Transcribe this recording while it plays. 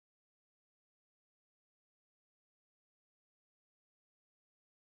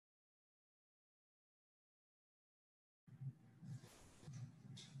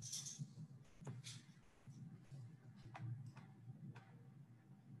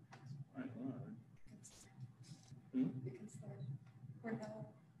for now.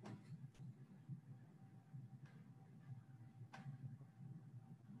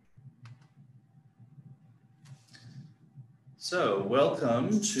 So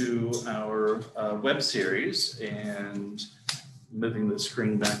welcome to our web series, and moving the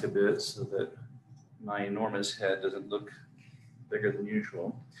screen back a bit so that my enormous head doesn't look bigger than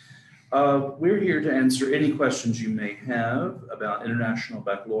usual. We're here to answer any questions you may have about international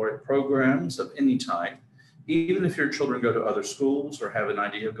baccalaureate programs of any type. Even if your children go to other schools or have an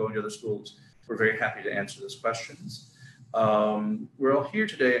idea of going to other schools, we're very happy to answer those questions. We're all here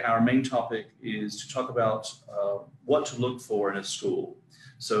today. Our main topic is to talk about what to look for in a school.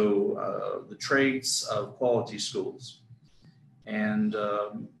 So the traits of quality schools. And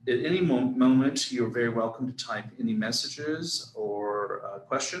at any moment, you're very welcome to type any messages or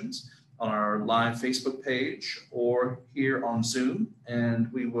questions on our live Facebook page or here on Zoom,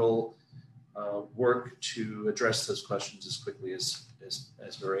 and we will work to address those questions as quickly as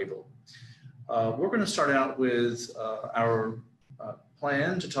we're able. We're going to start out with our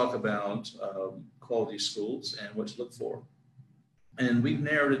plan to talk about quality schools and what to look for. And we've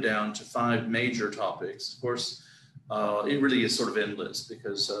narrowed it down to 5 major topics. Of course, it really is sort of endless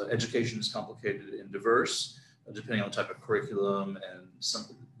because education is complicated and diverse, depending on the type of curriculum and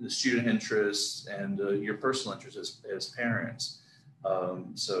the student interests and your personal interests as parents.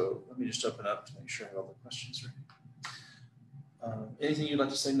 So let me just open up to make sure I have all the questions ready. Anything you'd like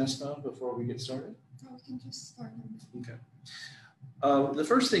to say, Nesma, before we get started? No, we can just start. Okay. The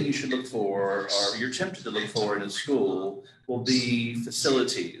first thing you should look for, or you're tempted to look for in a school, will be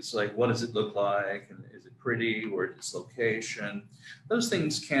facilities. Like, what does it look like? And is it pretty? Where is its location? Those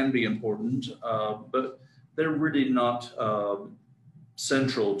things can be important, but they're really not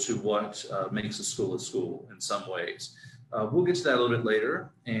central to what makes a school in some ways. We'll get to that a little bit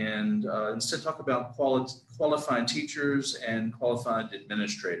later, and instead talk about qualified teachers and qualified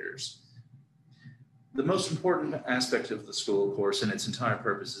administrators. The most important aspect of the school, of course, and its entire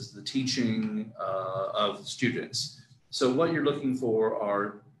purpose is the teaching of students. So what you're looking for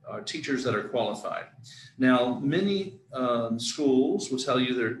are teachers that are qualified. Now, many schools will tell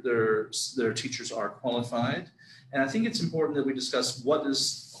you their teachers are qualified, and I think it's important that we discuss what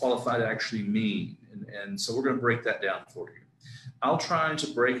does qualified actually mean. And so we're going to break that down for you. I'll try to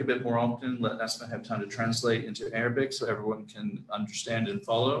break a bit more often, let Nesma have time to translate into Arabic so everyone can understand and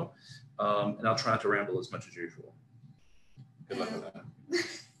follow. And I'll try not to ramble as much as usual. Good luck with that.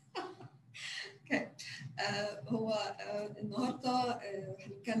 Okay. هو النهارده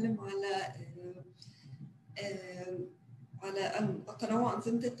هنتكلم على تنوع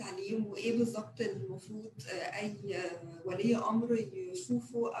أنظمة التعليم وإيه بالظبط المفروض أي ولي أمر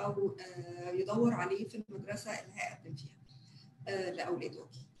يشوفه أو يدور عليه في المدرسة اللي هيقدم فيها لأولاده.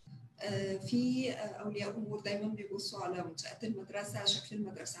 في أولياء أمور دايما بيبصوا على منشآت المدرسة، شكل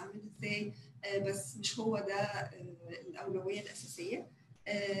المدرسة عامل إزاي، بس مش هو ده الأولوية الأساسية.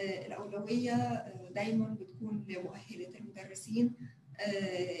 الأولوية دايما بتكون لمؤهلات المدرسين،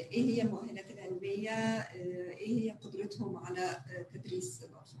 إيه هي المؤهلات العلمية، إيه هي قدرتهم على تدريس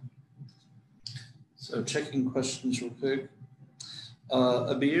الأطفال. So checking questions real quick.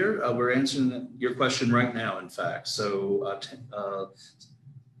 Abir, we're answering your question right now, in fact. So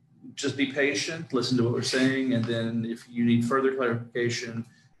just be patient, listen to what we're saying, and then if you need further clarification,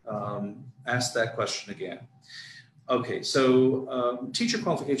 ask that question again. Okay, so teacher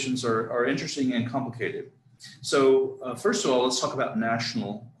qualifications are interesting and complicated. So first of all, let's talk about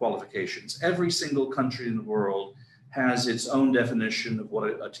national qualifications. Every single country in the world has its own definition of what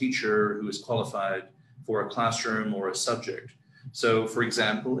a teacher who is qualified for a classroom or a subject. So for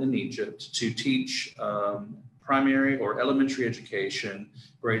example, in Egypt, to teach primary or elementary education,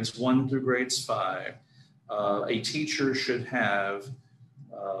 grades 1 through grades 5, a teacher should have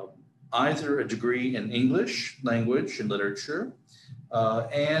either a degree in English, language and literature,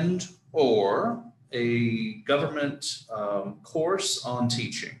 and or a government course on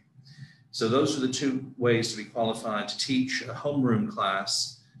teaching. So those are the 2 ways to be qualified to teach a homeroom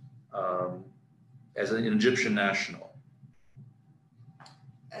class as an Egyptian national.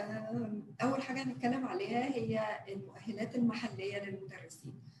 أول حاجة هنتكلم عليها هي المؤهلات المحلية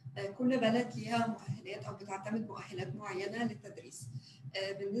للمدرسين. كل بلد ليها مؤهلات أو بتعتمد مؤهلات معينة للتدريس.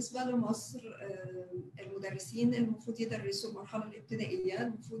 بالنسبة لمصر المدرسين المفروض يدرسوا المرحلة الابتدائية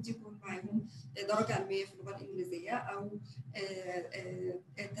المفروض يكون معهم درجة علمية في اللغة الإنجليزية أو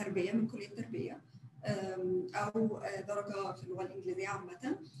تربية من كلية التربية أو درجة في اللغة الإنجليزية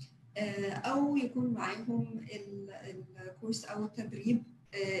عامة أو يكون معهم الكورس أو التدريب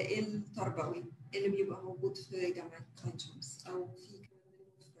التربوي اللي بيبقى موجود في جامعة عين شمس أو في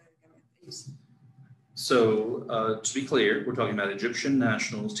جامعة UC. So to be clear, we're talking about Egyptian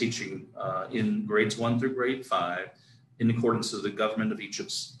nationals teaching in grades 1 through grade 5 in accordance with the government of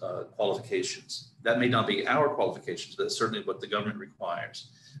Egypt's qualifications. That may not be our qualifications, but that's certainly what the government requires.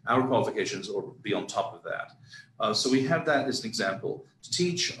 Our qualifications will be on top of that. So we have that as an example. To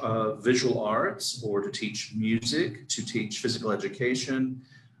teach visual arts or to teach music, to teach physical education,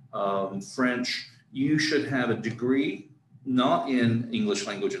 French, you should have a degree not in English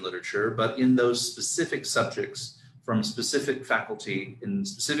language and literature, but in those specific subjects from specific faculty in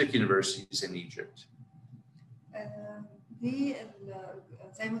specific universities in Egypt. دي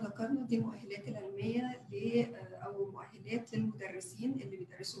زي ما ذكرنا دي المؤهلات العلمية أو مؤهلات للمدرسين اللي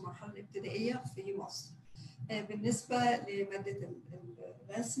بيدرسوا المرحلة الابتدائية في مصر. بالنسبة لمادة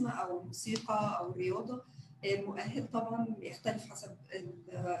الرسم أو الموسيقى أو الرياضة المؤهل طبعا بيختلف حسب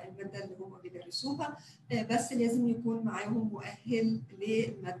المادة اللي هم بيدرسوها بس لازم يكون معاهم مؤهل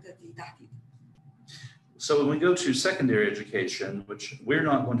للمادة دي تحديدا. So when we go to secondary education, which we're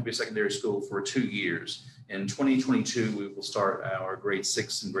not going to be a secondary school for 2 years, in 2022 we will start our grade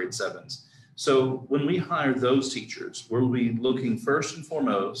 6 and grade 7s. So when we hire those teachers, we'll be looking first and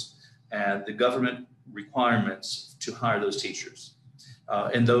foremost at the government requirements to hire those teachers.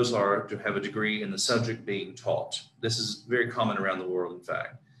 And those are to have a degree in the subject being taught. This is very common around the world, in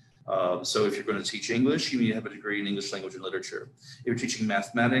fact. So if you're going to teach English, you need to have a degree in English language and literature. If you're teaching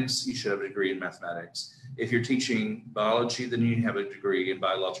mathematics, you should have a degree in mathematics. If you're teaching biology, then you have a degree in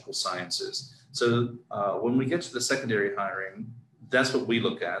biological sciences. So when we get to the secondary hiring, that's what we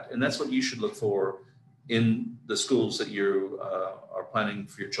look at, and that's what you should look for in the schools that you are planning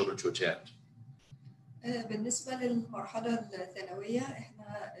for your children to attend. بالنسبة للمرحلة الثانوية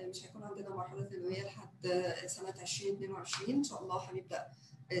احنا مش هيكون عندنا مرحلة ثانوية لحد سنة 2022 إن شاء الله هنبدأ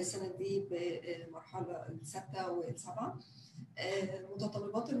السنة دي بمرحلة الستة والسبعة.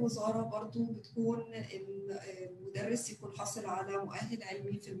 متطلبات الوزارة برضو بتكون إن المدرس يكون حاصل على مؤهل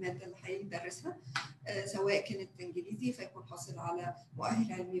علمي في المادة اللي هيدرسها سواء كانت إنجليزي فيكون حاصل على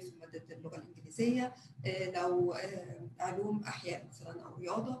مؤهل علمي في مادة اللغة الإنجليزية لو علوم أحياء مثلا أو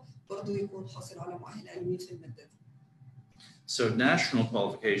رياضة برضو يكون حاصل على مؤهل علمي في المادة دي. So national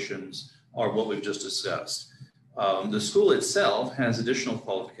qualifications are what we've just discussed. The school itself has additional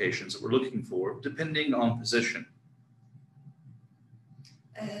qualifications that we're looking for depending on position.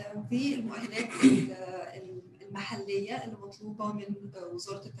 في المؤهلات المحلية اللي مطلوبة من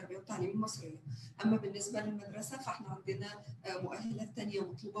وزارة التربية والتعليم المصرية. أما بالنسبة للمدرسة فإحنا عندنا مؤهلات تانية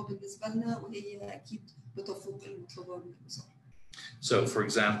مطلوبة بالنسبة لنا وهي أكيد بتفوق المطلوبة من الوزارة. So for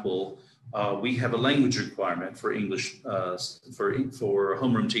example, we have a language requirement for English for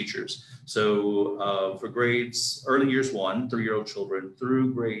homeroom teachers. So for grades early years 1, 3-year-old children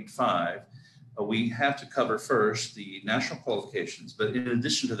through grade 5, we have to cover first the national qualifications, but in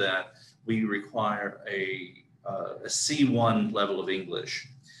addition to that, we require a C1 level of English.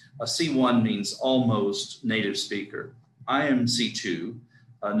 A C1 means almost native speaker. I am C2,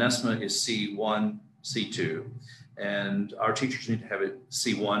 Nesma is C1, C2, and our teachers need to have it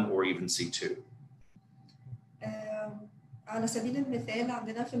C1 or even C2. على سبيل المثال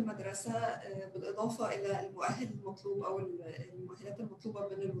عندنا في المدرسة بالإضافة إلى المؤهل المطلوب أو المؤهلات المطلوبة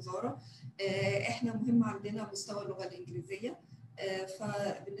من الوزارة إحنا مهم عندنا مستوى اللغة الإنجليزية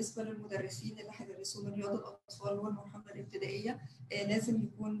فبالنسبة للمدرسين اللي هيدرسوا من رياض الأطفال والمرحلة الابتدائية لازم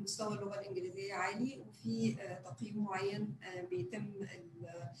يكون مستوى اللغة الإنجليزية عالي وفي تقييم معين بيتم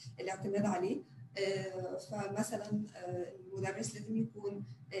الاعتماد عليه فمثلا المدرس لازم يكون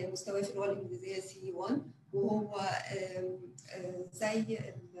مستواه في اللغة الإنجليزية C1 وهو زي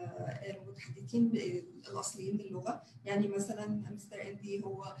المتحدثين الأصليين للغة يعني مثلا مستر أندي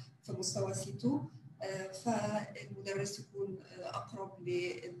هو في مستوى C2 فالمدرس يكون أقرب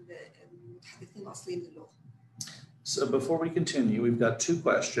للمتحدثين الأصليين للغة. So before we continue, we've got 2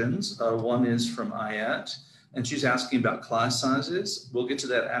 questions. One is from Ayat, and she's asking about class sizes. We'll get to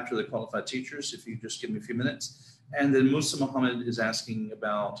that after the qualified teachers, if you just give me a few minutes. And then Musa Mohammed is asking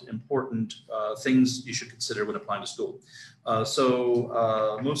about important things you should consider when applying to school.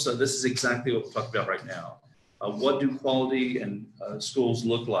 Musa, this is exactly what we're talking about right now. What do quality and schools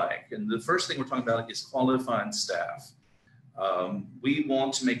look like? And the first thing we're talking about is qualified staff. We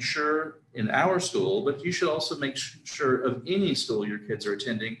want to make sure in our school, but you should also make sure of any school your kids are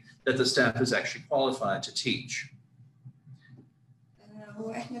attending that the staff is actually qualified to teach.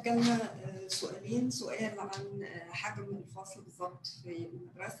 هو احنا جالنا سؤالين سؤال عن حجم الفصل بالظبط في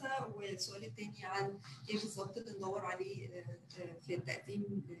المدرسة والسؤال الثاني عن ايه بالظبط اللي ندور عليه في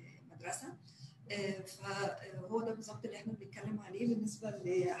التقديم للمدرسة. فهو ده بالظبط اللي احنا بنتكلم عليه. بالنسبه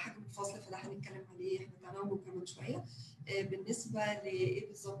لحجم الفصل فده هنتكلم عليه احنا تناوله كمان شويه. بالنسبه لايه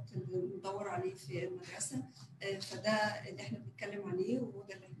بالظبط اللي بندور عليه في المدرسه، فده اللي احنا بنتكلم عليه، وهو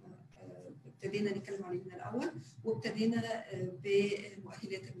ده اللي احنا ابتدينا نتكلم عليه من الاول، وابتدينا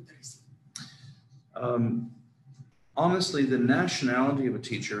بمؤهلات المدرسين. Honestly, the nationality of a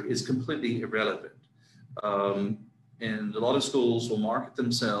teacher is completely irrelevant. And a lot of schools will market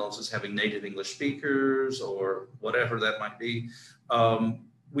themselves as having native English speakers or whatever that might be.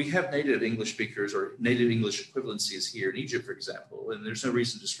 We have native English speakers or native English equivalencies here in Egypt, for example, and there's no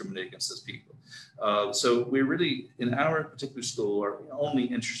reason to discriminate against those people. So we're really, in our particular school, are only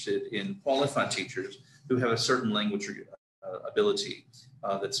interested in qualified teachers who have a certain language ability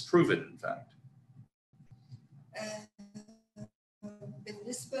that's proven, in fact.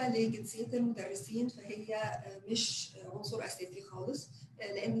 بالنسبة لجنسية المدرسين فهي مش عنصر أساسي خالص،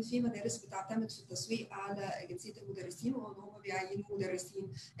 لأن في مدارس بتعتمد في التسويق على جنسية المدرسين، وإن هم بيعينوا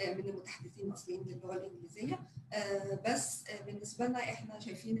مدرسين من المتحدثين الأصليين للغة الإنجليزية. بس بالنسبة لنا إحنا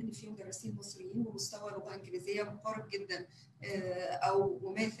شايفين إن في مدرسين مصريين بمستوى لغة إنجليزية مقارب جدا أو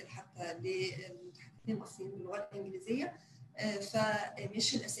مماثل حتى للمتحدثين الأصليين باللغة الإنجليزية.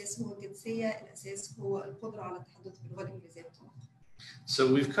 فمش الأساس هو الجنسية، الأساس هو القدرة على التحدث باللغة الإنجليزية بطلاقة.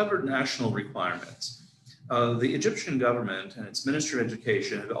 So we've covered national requirements. The Egyptian government and its Ministry of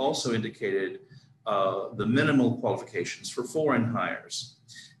Education have also indicated the minimal qualifications for foreign hires.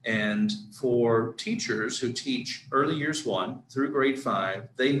 And for teachers who teach early years 1 through grade 5,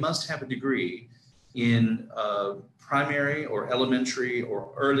 they must have a degree in primary or elementary or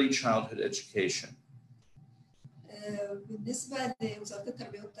early childhood education. بالنسبة لوزارة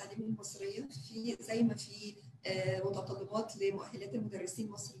التربية والتعليم المصرية، في زي ما في متطلبات لمؤهلات المدرسين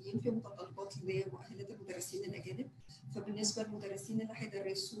المصريين، في متطلبات لمؤهلات المدرسين الأجانب. فبالنسبة للمدرسين اللي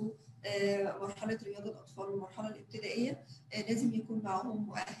هيدرسوا مرحلة رياض الأطفال والمرحلة الابتدائية، لازم يكون معهم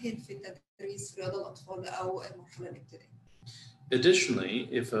مؤهل في تدريس رياض الأطفال أو المرحلة الابتدائية. Additionally,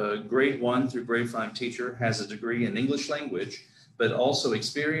 if a grade 1 through grade 5 teacher has a degree in English language, but also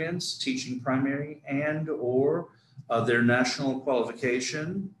experience teaching primary and or their national qualification,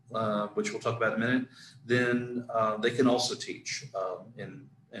 which we'll talk about in a minute, then they can also teach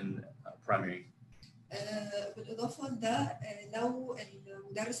in primary. بالإضافة لده، لو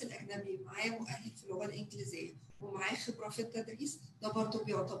المدرس الأجنبي معاه مؤهل في اللغة الإنجليزية ومعاه خبرة في التدريس، ده برضه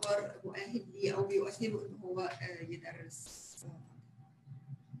بيعتبر مؤهل ليه أو بيؤهله إن هو يدرس.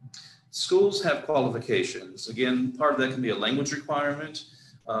 Schools have qualifications. Again, part of that can be a language requirement.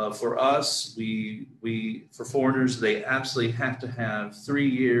 For us, for foreigners, they absolutely have to have 3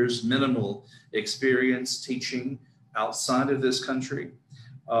 years minimal experience teaching outside of this country.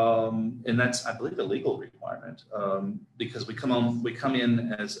 And that's, I believe, a legal requirement because we come in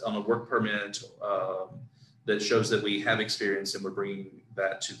as on a work permit that shows that we have experience and we're bringing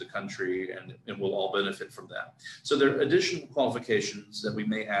that to the country and we'll all benefit from that. So there are additional qualifications that we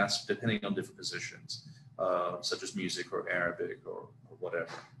may ask depending on different positions, such as music or Arabic or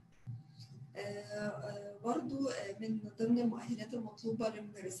whatever. برضو من ضمن المؤهلات المطلوبة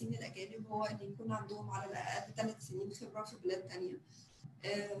للمدرسين الأجانب هو أن يكون عندهم على الأقل 3 سنين خبرة في بلاد تانية.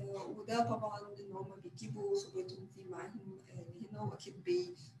 وده طبعا ان هم بيجيبوا خبرتهم دي معاهم هنا، واكيد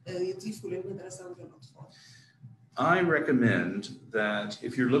بيضيفوا للمدرسه وللاطفال. I recommend that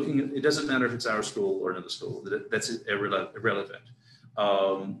if you're looking at, it doesn't matter if it's our school or another school, that's irrelevant.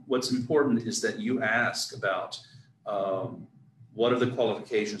 What's important is that you ask about what are the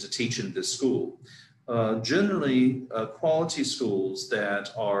qualifications to teach in this school. Generally, quality schools that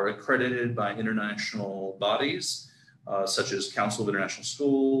are accredited by international bodies, such as Council of International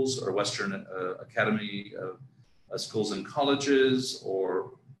Schools or Western Academy of Schools and Colleges or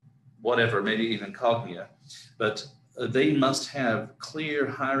whatever, maybe even Cognia, but they must have clear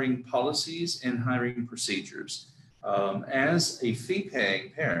hiring policies and hiring procedures. As a fee-paying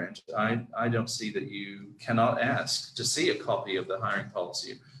parent, I don't see that you cannot ask to see a copy of the hiring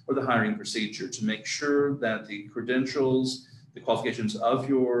policy or the hiring procedure to make sure that the credentials, the qualifications of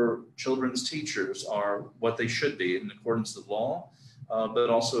your children's teachers are what they should be in accordance with the law, but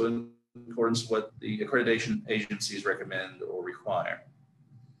also in accordance with what the accreditation agencies recommend or require.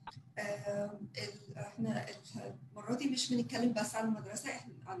 احنا المره دي مش بنتكلم بس عن المدرسه،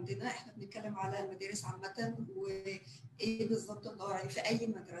 احنا بنتكلم على المدارس عامه وايه بالظبط ندور عليه في اي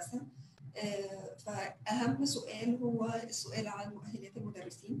مدرسه. فاهم سؤال هو السؤال عن مؤهلات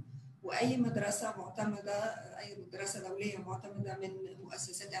المدرسين، واي مدرسه معتمده، اي مدرسه دوليه معتمده من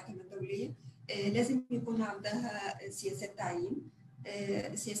مؤسسات اعتماد دوليه لازم يكون عندها سياسات تعيين.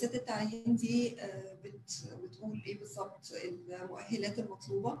 سياسات التعيين دي بتقول ايه بالظبط المؤهلات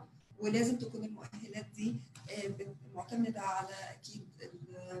المطلوبه، ولازم تكون المؤهلات دي معتمدة على أكيد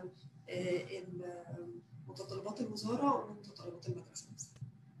متطلبات الوزارة ومتطلبات المدرسة نفسها.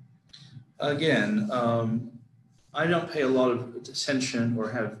 Again, I don't pay a lot of attention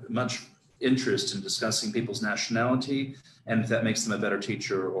or have much interest in discussing people's nationality and if that makes them a better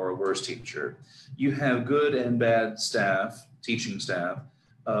teacher or a worse teacher. You have good and bad staff, teaching staff,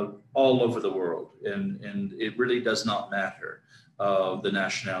 all over the world, and it really does not matter the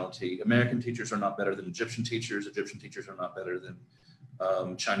nationality. American teachers are not better than Egyptian teachers are not better than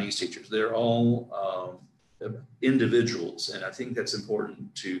Chinese teachers. They're all individuals, and I think that's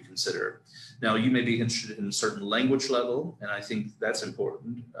important to consider. Now, you may be interested in a certain language level, and I think that's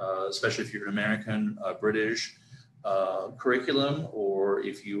important, especially if you're an American, British curriculum, or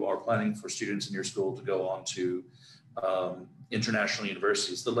if you are planning for students in your school to go on to international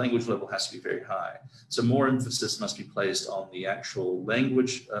universities. The language level has to be very high. So more emphasis must be placed on the actual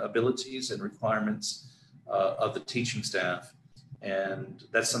language abilities and requirements of the teaching staff, and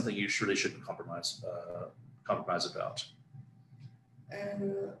that's something you really shouldn't compromise about.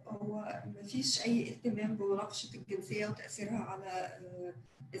 هو مفيش أي اهتمام بمناقشة الجنسية وتأثيرها على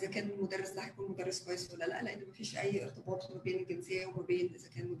إذا كان المدرس ده هيكون مدرس كويس ولا لا، لأن مفيش أي ارتباط ما بين الجنسية وما بين إذا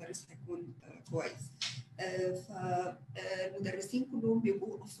كان المدرس هيكون كويس. فالمدرسين كلهم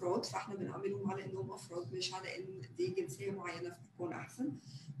بيبقوا أفراد، فإحنا بنعاملهم على إنهم أفراد مش على إن دي جنسية معينة فتكون أحسن.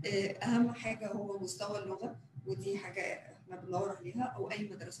 أهم حاجة هو مستوى اللغة، ودي حاجة إحنا بندور عليها أو أي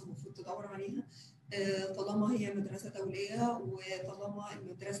مدرسة المفروض تدور عليها طالما هي مدرسة دولية، وطالما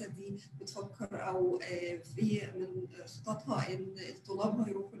المدرسة دي بتفكر أو في من خططها إن الطلاب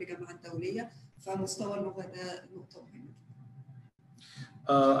هيروحوا لجامعات دولية، فمستوى اللغة ده نقطة مهمة.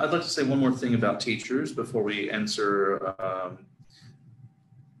 I'd like to say one more thing about teachers before we answer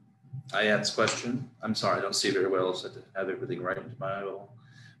Ayat's question. I'm sorry, I don't see very well, so I have to have everything right into my eyeball.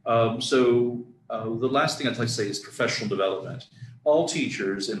 The last thing I'd like to say is professional development. All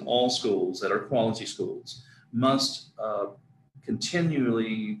teachers in all schools that are quality schools must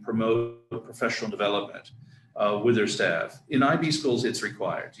continually promote professional development with their staff. In IB schools, it's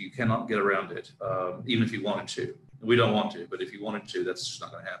required. You cannot get around it, even if you wanted to. We don't want to, but if you wanted to, that's just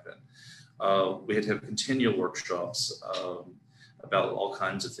not going to happen. We had to have continual workshops about all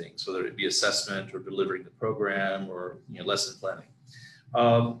kinds of things, whether it be assessment or delivering the program or lesson planning.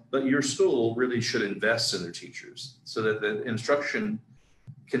 But your school really should invest in their teachers so that the instruction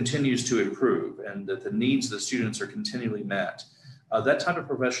continues to improve and that the needs of the students are continually met. That type of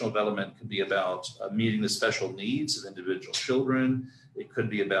professional development can be about meeting the special needs of individual children. It could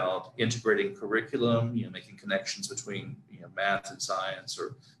be about integrating curriculum, making connections between math and science or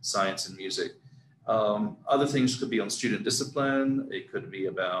science and music. Other things could be on student discipline. It could be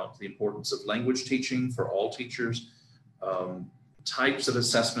about the importance of language teaching for all teachers. Types of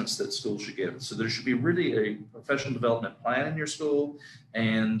assessments that schools should give. So there should be really a professional development plan in your school,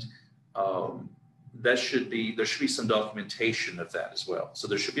 and there should be some documentation of that as well. So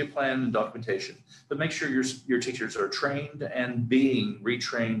there should be a plan and documentation, but make sure your teachers are trained and being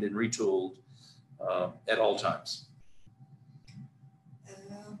retrained and retooled at all times.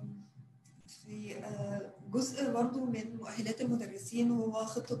 في جزء برضو من مؤهلات المدرسين هو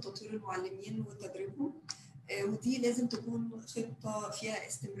خطة تطوير المعلمين وتدريبهم، ودي لازم تكون خطة فيها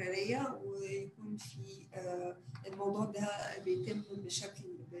استمرارية، ويكون في الموضوع ده بيتم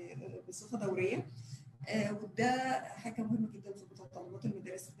بصفة دورية، وده حاجة مهمة جدا في متطلبات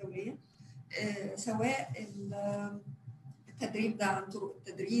المدارس الدولية، سواء التدريب ده عن طرق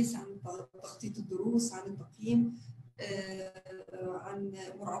التدريس، عن تخطيط الدروس، عن التقييم، عن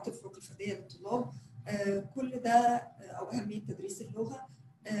مراعاة الفروق الفردية للطلاب، كل ده أو أهمية تدريس اللغة،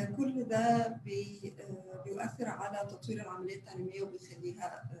 كل ده بيؤثر على تطوير العملية التعليمية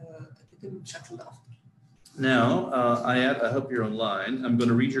وبيخليها تتم بشكل أفضل. Now, Ayat, I hope you're online. I'm going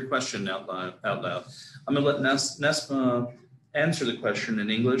to read your question out loud. I'm going to let Nesma answer the question in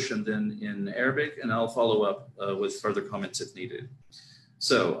English and then in Arabic, and I'll follow up with further comments if needed.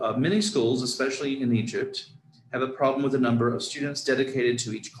 So, many schools, especially in Egypt, have a problem with the number of students dedicated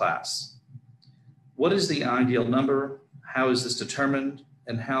to each class. What is the ideal number? How is this determined?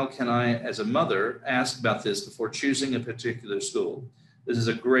 And how can I, as a mother, ask about this before choosing a particular school? This is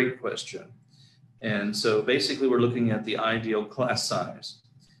a great question. And so basically we're looking at the ideal class size.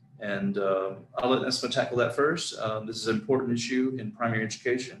 And I'll let Nesma tackle that first. This is an important issue in primary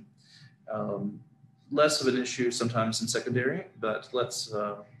education. Less of an issue sometimes in secondary, but let's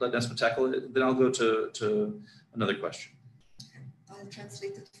let Nesma tackle it. Then I'll go to another question. I'll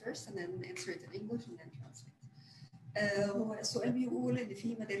translate it first and then answer it in English and then translate. هو السؤال بيقول إن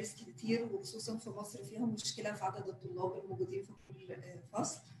في مدارس كتير وخصوصا في مصر فيها مشكلة في عدد الطلاب الموجودين في كل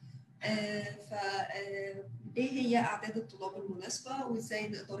فصل، ايه هي اعداد الطلاب المناسبه وازاي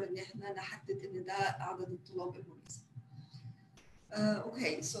نقدر ان احنا نحدد ان ده عدد الطلاب المناسب.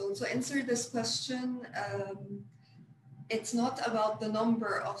 Okay, so to answer this question, it's not about the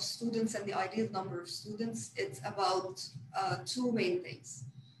number of students and the ideal number of students. It's about two main things.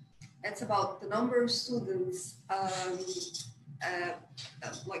 It's about the number of students,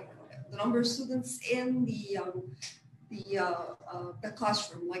 like the number of students in the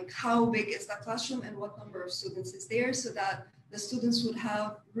classroom, like how big is that classroom and what number of students is there, so that the students would have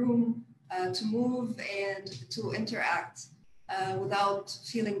room to move and to interact without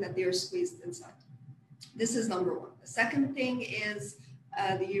feeling that they're squeezed inside. This is number one. The second thing is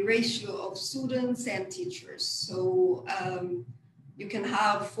the ratio of students and teachers. So you can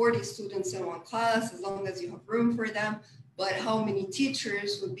have 40 students in one class as long as you have room for them, but how many teachers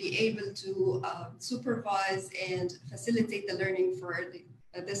would be able to supervise and facilitate the learning for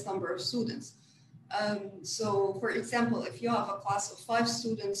this number of students. So for example, if you have a class of 5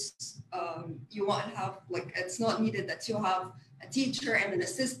 students, you want to have, like, it's not needed that you have a teacher and an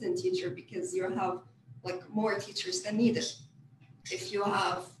assistant teacher because you have like more teachers than needed. If you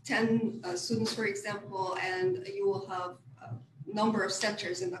have 10 students, for example, and you will have number of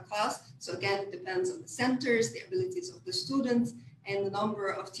centers in the class. So again, it depends on the centers, the abilities of the students, and the number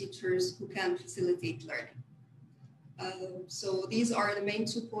of teachers who can facilitate learning. So these are the main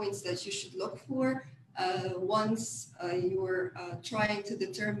 2 points that you should look for once you're trying to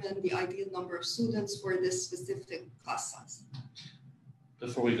determine the ideal number of students for this specific class size.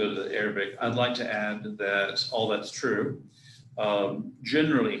 Before we go to the Arabic, I'd like to add that all that's true.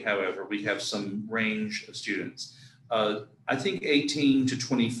 Generally, however, we have some range of students. I think 18 to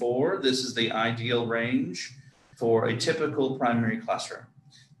 24, this is the ideal range for a typical primary classroom.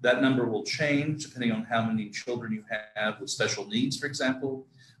 That number will change depending on how many children you have with special needs, for example.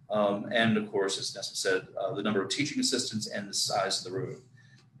 And of course, as Nesma said, the number of teaching assistants and the size of the room.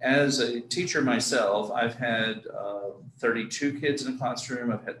 As a teacher myself, I've had 32 kids in a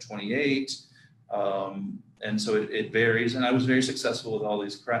classroom, I've had 28. And so it varies. And I was very successful with all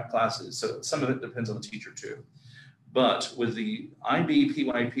these classes. So some of it depends on the teacher too. But with the IB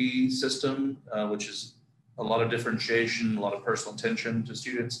PYP system, which is a lot of differentiation, a lot of personal attention to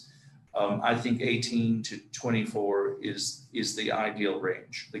students, I think 18 to 24 is the ideal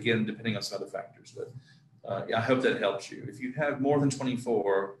range. Again, depending on some other factors, but I hope that helps you. If you have more than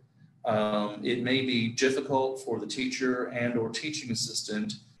 24, it may be difficult for the teacher and or teaching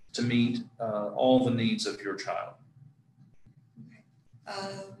assistant to meet all the needs of your child.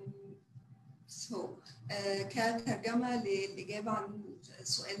 كترجمة للإجابة عن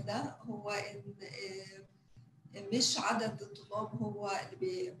السؤال ده، هو إن مش عدد الطلاب هو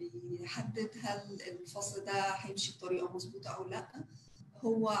اللي بيحدد هل الفصل ده هيمشي بطريقة مظبوطة أو لأ.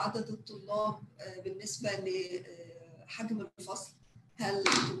 هو عدد الطلاب بالنسبة لحجم الفصل، هل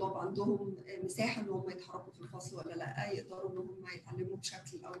الطلاب عندهم مساحة إن هم يتحركوا في الفصل ولا لأ، يقدروا إن هم يتعلموا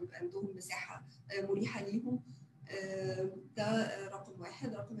بشكل أو يبقى عندهم مساحة مريحة ليهم. ده رقم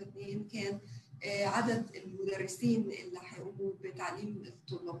واحد. رقم 2 كان عدد المدرسين اللي هيقوموا بتعليم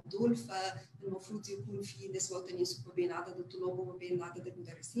الطلاب دول، فالمفروض يكون في نسبة وتناسب ما بين عدد الطلاب وما بين عدد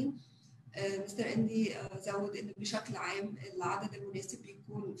المدرسين. مستر اندي زود ان بشكل عام العدد المناسب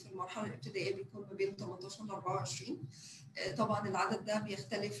بيكون في المرحله الابتدائيه بيكون ما بين 18 ل 24. طبعا العدد ده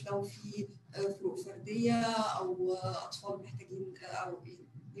بيختلف لو في فروق فرديه او اطفال محتاجين او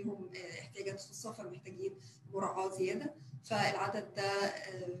ليهم احتياجات خاصه فمحتاجين مراعاه زياده، فالعدد ده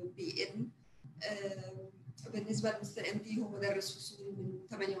بيقل. بالنسبه لمستر اندي هو مدرس فصول من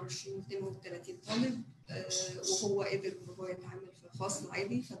 28 ل 32 طالب، وهو قدر ان هو يتعامل في فصل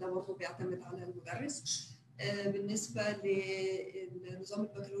عادي، فده برضه بيعتمد على المدرس. بالنسبه لنظام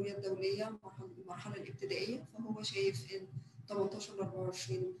البكالوريا الدوليه المرحله الابتدائيه، فهو شايف ان 18 ل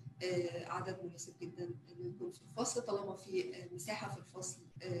 24 عدد مناسب جدا انه يكون في الفصل طالما في مساحه في الفصل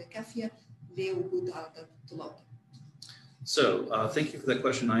كافيه لوجود عدد الطلاب. So thank you for that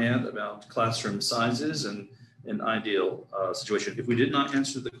question, Ayad, about classroom sizes and an ideal situation. If we did not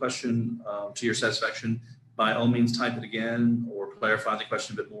answer the question to your satisfaction, by all means type it again or clarify the question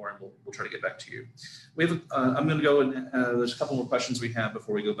a bit more, and we'll try to get back to you. We have I'm going to go and there's a couple more questions we have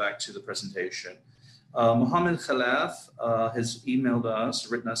before we go back to the presentation. Mohammed Khalaf has emailed us,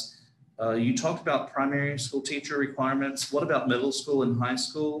 written us. You talked about primary school teacher requirements. What about middle school and high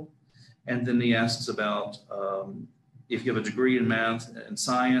school? And then he asks about if you have a degree in math and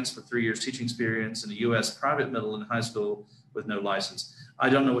science for 3 years teaching experience in a U.S. private middle and high school with no license. I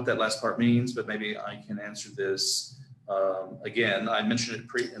don't know what that last part means, but maybe I can answer this Again, I mentioned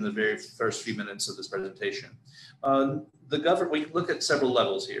it in the very first few minutes of this presentation. We look at several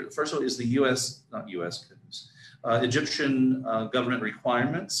levels here. The first one is the Egyptian government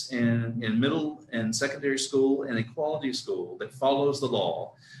requirements in middle and secondary school and a quality school that follows the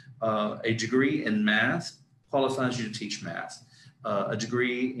law. A degree in math qualifies you to teach math. A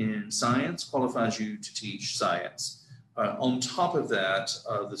degree in science qualifies you to teach science. On top of that,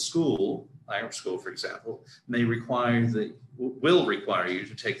 the school, our school, for example, will require you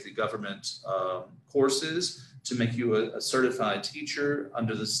to take the government courses to make you a certified teacher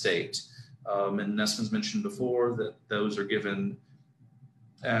under the state. And Nesma's mentioned before that those are given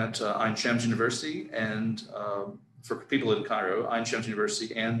at Ain Shams University and for people in Cairo, Ain Shams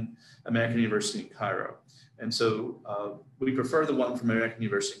University and American University in Cairo. And so we prefer the one from American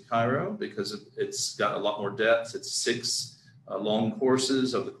University in Cairo because it's got a lot more depth. It's 6 long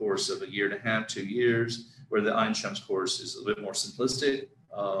courses over the course of 1.5 years, 2 years, where the Ain Shams course is a little bit more simplistic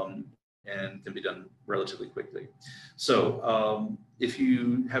and can be done relatively quickly. So if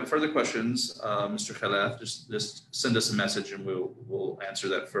you have further questions, Mr. Khalaf, just send us a message and we'll answer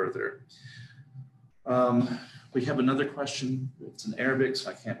that further. We have another question. It's in Arabic,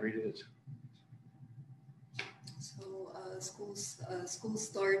 so I can't read it. Schools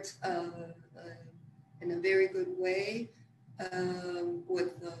start in a very good way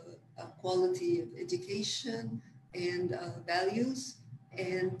with quality of education and values,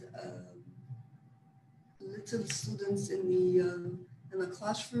 and little students in the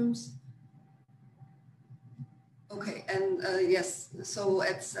classrooms. Okay, and yes, so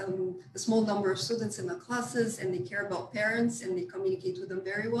it's a small number of students in the classes, and they care about parents and they communicate with them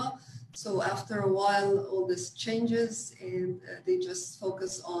very well. So after a while, all this changes and they just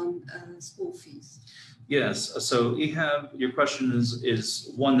focus on school fees. Yes, so Ihab, your question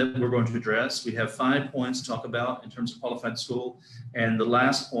is one that we're going to address. We have 5 points to talk about in terms of qualified school, and the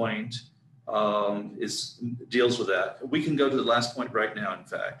last point deals with that. We can go to the last point right now, in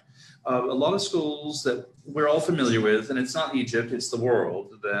fact. A lot of schools that we're all familiar with, and it's not Egypt, it's the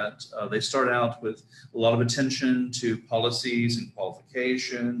world, that they start out with a lot of attention to policies and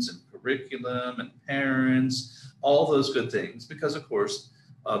qualifications and curriculum and parents, all those good things, because of course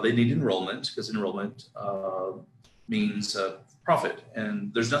they need enrollment, because enrollment means profit,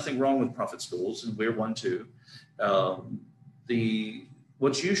 and there's nothing wrong with profit schools, and we're one too.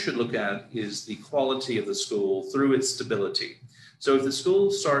 What you should look at is the quality of the school through its stability. So if the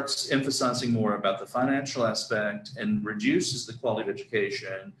school starts emphasizing more about the financial aspect and reduces the quality of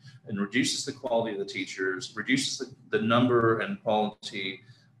education and reduces the quality of the teachers, reduces the number and quality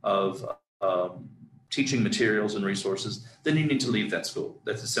of teaching materials and resources, then you need to leave that school.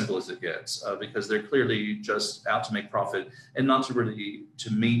 That's as simple as it gets, because they're clearly just out to make profit and not to really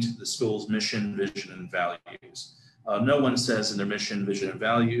meet the school's mission, vision, and values. No one says in their mission, vision, and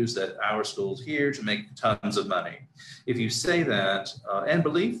values that our school is here to make tons of money. If you say that and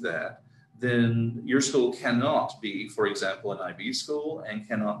believe that, then your school cannot be, for example, an IB school and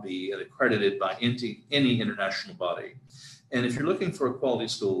cannot be accredited by any international body. And if you're looking for a quality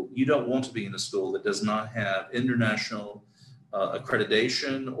school, you don't want to be in a school that does not have international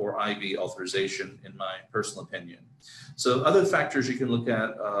accreditation or IB authorization, in my personal opinion. So other factors you can look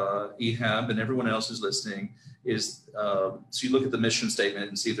at, Ehab and everyone else who's listening, is so you look at the mission statement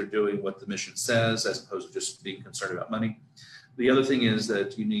and see if they're doing what the mission says, as opposed to just being concerned about money. The other thing is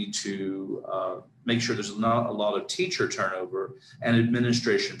that you need to make sure there's not a lot of teacher turnover and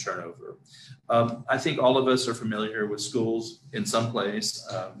administration turnover. I think all of us are familiar with schools in some place,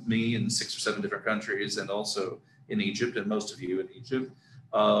 me in 6 or 7 different countries, and also in Egypt, and most of you in Egypt,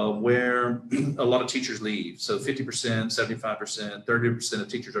 where a lot of teachers leave. So 50%, 75%, 30% of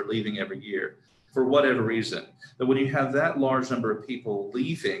teachers are leaving every year for whatever reason. But when you have that large number of people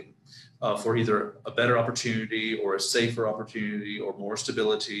leaving for either a better opportunity or a safer opportunity or more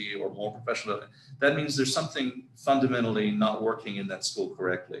stability or more professional, that means there's something fundamentally not working in that school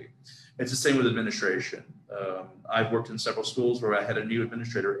correctly. It's the same with administration. I've worked in several schools where I had a new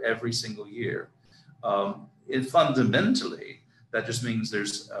administrator every single year. And fundamentally, that just means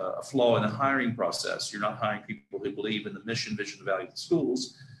there's a flaw in the hiring process. You're not hiring people who believe in the mission, vision, and value of the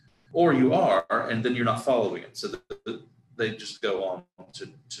schools, or you are, and then you're not following it. So they just go on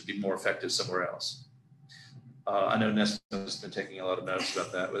to be more effective somewhere else. I know Nesma's been taking a lot of notes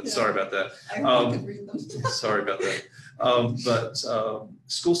about that, but yeah. Sorry about that. I could read them. Sorry about that. But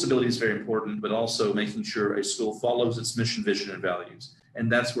school stability is very important, but also making sure a school follows its mission, vision, and values. And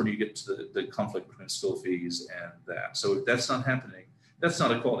that's where you get to the conflict between school fees and that. So if that's not happening, that's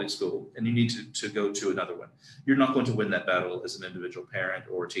not a quality school, and you need to go to another one. You're not going to win that battle as an individual parent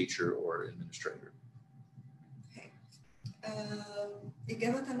or teacher or administrator. Okay.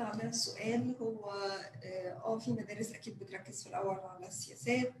 إجابة على السؤال هو في مدارس أكيد بتركز في الأول على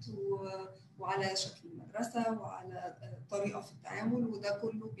السياسات وعلى شكل المدرسة وعلى طريقة في التعامل، وده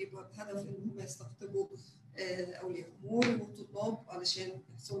كله بيبقى بهدف إن هم يستقطبوا أولياء أمور وطلاب علشان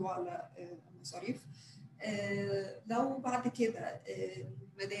يحصلوا على المصاريف. لو بعد كده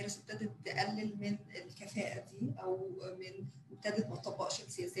المدارس ابتدت تقلل من الكفاءة دي أو ابتدت ما تطبقش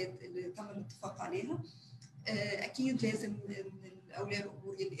السياسات اللي تم الاتفاق عليها، أكيد لازم أولياء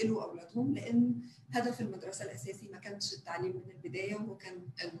الأمور ينقلوا أولادهم، لأن هدف المدرسة الأساسي ما كانش التعليم من البداية، وهو كان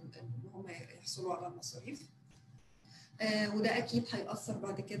إن هم يحصلوا على المصاريف. وده أكيد هيأثر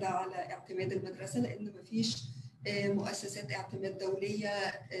بعد كده على اعتماد المدرسة، لأن مفيش مؤسسات اعتماد دولية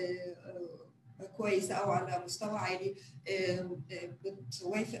كويسة أو على مستوى عالي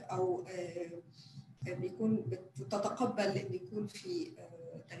بتوافق أو بيكون بتتقبل إن يكون في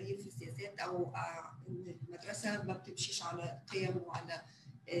تغيير في السياسات، أو إن المدرسة ما بتمشيش على قيم وعلى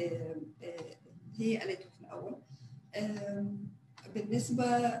هي قالته في الأول.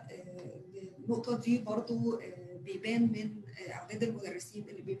 بالنسبة للنقطة دي برضو بيبان من أعداد المدرسين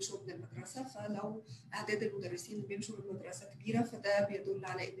اللي بيمشوا من المدرسة، فلو أعداد المدرسين اللي بيمشوا من المدرسة كبيرة فده بيدل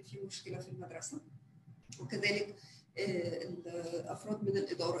على إن في مشكلة في المدرسة، وكذلك الأفراد من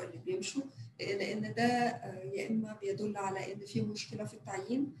الإدارة اللي بيمشوا، لأن ده يا إما بيدل على إن في مشكلة في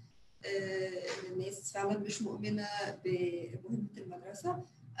التعيين، إن الناس فعلا مش مؤمنة بمهمة المدرسة،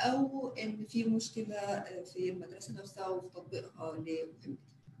 أو إن في مشكلة في المدرسة نفسها وفي تطبيقها لمهمتها.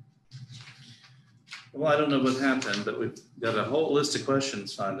 Well, I don't know what happened, but we've got a whole list of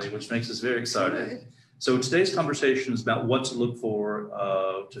questions finally, which makes us very excited. So today's conversation is about what to look for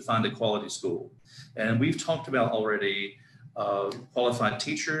to find a quality school. And we've talked about already qualified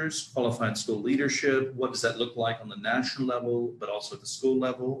teachers, qualified school leadership. What does that look like on the national level, but also at the school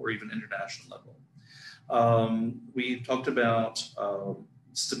level or even international level? We talked about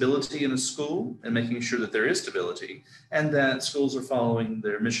stability in a school and making sure that there is stability and that schools are following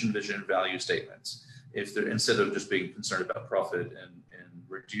their mission, vision, and value statements. If they're, instead of just being concerned about profit and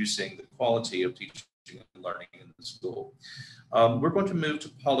reducing the quality of teaching and learning in the school. We're going to move to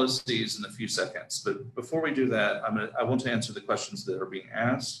policies in a few seconds, but before we do that, I want to answer the questions that are being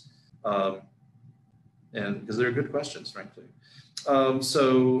asked, and because they're good questions, frankly. Just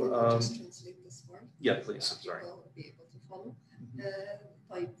translate this part. Yeah, please. I'm sorry. People will be able to follow.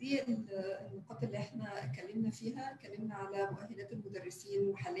 طيب دي النقاط اللي احنا اتكلمنا فيها، اتكلمنا على مؤهلات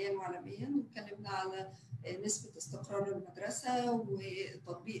المدرسين محليا وعالميا، واتكلمنا على نسبة استقرار المدرسة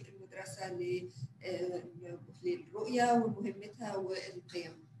وتطبيق المدرسة للرؤية ومهمتها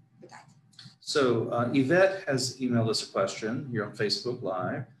والقيم بتاعتها. So Yvette has emailed us a question here on Facebook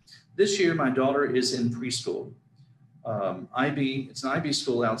Live. This year, my daughter is in preschool. It's an IB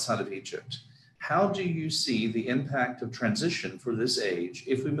school outside of Egypt. How do you see the impact of transition for this age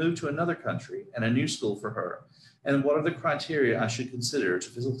if we move to another country and a new school for her? And what are the criteria I should consider to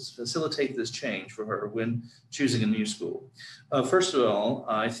facilitate this change for her when choosing a new school? First of all,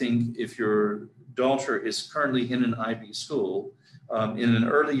 I think if your daughter is currently in an IB school, in an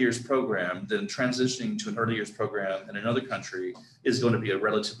early years program, then transitioning to an early years program in another country is going to be a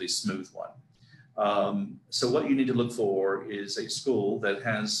relatively smooth one. So what you need to look for is a school that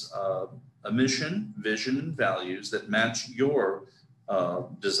has a mission, vision, and values that match your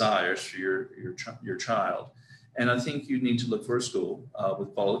desires for your child. And I think you need to look for a school with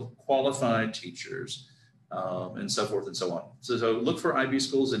qualified teachers and so forth and so on. So look for IB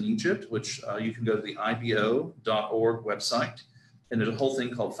schools in Egypt, which you can go to the ibo.org website. And there's a whole thing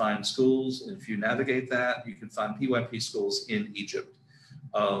called Find Schools. And if you navigate that, you can find PYP schools in Egypt.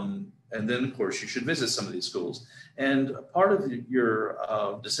 And then, of course, you should visit some of these schools. And part of your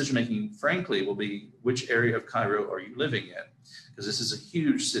decision-making, frankly, will be which area of Cairo are you living in? Because this is a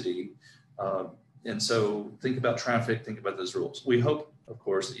huge city. And so think about traffic, think about those rules. We hope, of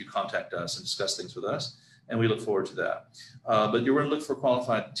course, that you contact us and discuss things with us, and we look forward to that. But you're going to look for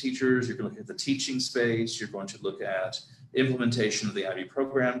qualified teachers. You're going to look at the teaching space. You're going to look at implementation of the IB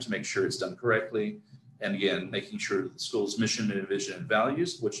program to make sure it's done correctly. And again, making sure that the school's mission and vision and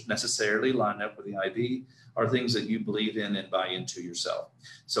values, which necessarily line up with the IB, are things that you believe in and buy into yourself.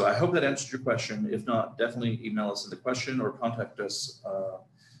 So I hope that answered your question. If not, definitely email us in the question or contact us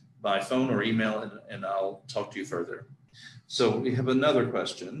by phone or email, and I'll talk to you further. So we have another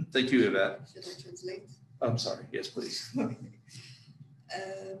question. Thank you, Yvette. Should I translate? I'm sorry. Yes, please.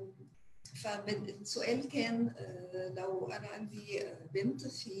 فالسؤال كان لو أنا عندي بنت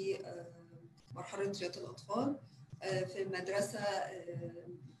في مرحلة رياض الأطفال في مدرسة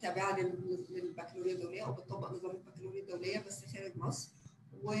تابعة للبكالوريا الدولية أو بتطبق نظام البكالوريا الدولية بس خارج مصر،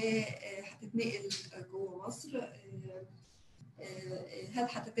 وهتتنقل جوه مصر، هل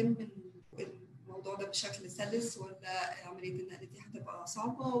هتتم الموضوع ده بشكل سلس ولا عمليه النقل دي هتبقى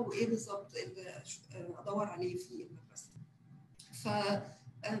صعبه، وايه بالظبط اللي ادور عليه في المدرسه. ف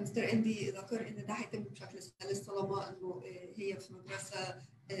مستر اندي ذكر ان ده هيتم بشكل سلس طالما انه هي في مدرسه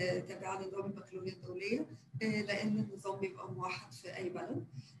تابعه لنظام البكالوريا الدوليه، لان النظام بيبقى موحد في اي بلد.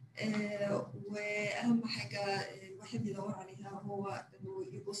 واهم حاجه الواحد يدور عليها هو انه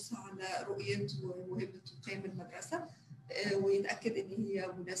يبص على رؤيه ومهمه وقيم المدرسه، ويتاكد ان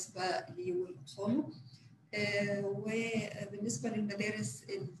هي مناسبه ليه ولاطفاله. وبالنسبه للمدارس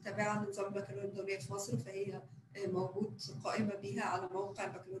التابعه لنظام البكالوريا الدوليه في مصر، فهي موجود قائمه بيها على موقع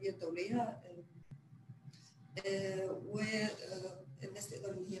البكالوريا الدوليه، والناس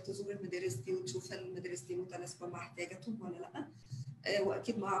تقدر ان هي تزور المدارس دي وتشوف هل المدارس دي متناسبه مع احتياجاتهم ولا لا.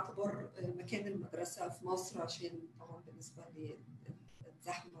 واكيد مع اعتبار مكان المدرسه في مصر، عشان طبعا بالنسبه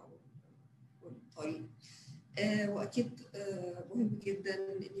للزحمه والطريق. واكيد مهم جدا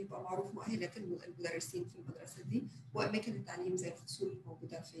ان يبقى معروف مؤهلات المدرسين في المدرسه دي واماكن التعليم زي الفصول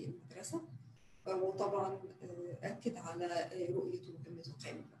الموجوده في المدرسه. وطبعا اكد على رؤيه ومهمه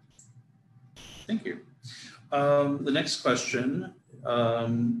وقيم المدرسه. Thank you. The next question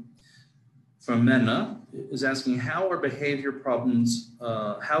from Menna is asking, how are behavior problems,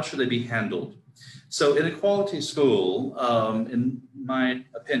 how should they be handled? So in a quality school, in my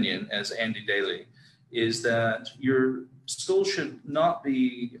opinion, as Andy Dailey, is that your school should not be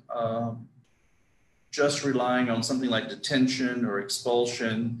just relying on something like detention or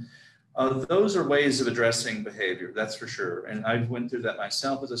expulsion. Those are ways of addressing behavior, that's for sure. And I went through that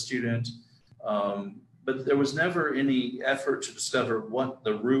myself as a student. But there was never any effort to discover what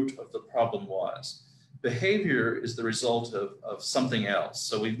the root of the problem was. Behavior is the result of something else.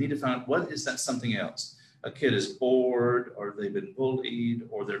 So we need to find what is that something else. A kid is bored, or they've been bullied,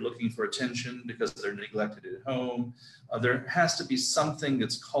 or they're looking for attention because they're neglected at home. There has to be something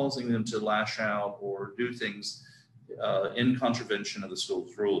that's causing them to lash out or do things in contravention of the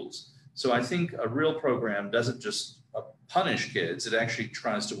school's rules. So I think a real program doesn't just punish kids, it actually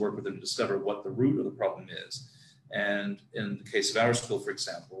tries to work with them to discover what the root of the problem is. And in the case of our school, for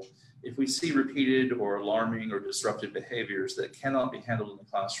example, if we see repeated or alarming or disruptive behaviors that cannot be handled in the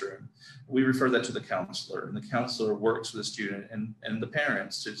classroom, we refer that to the counselor, and the counselor works with the student and the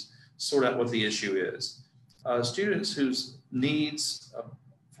parents to sort out what the issue is. Students whose needs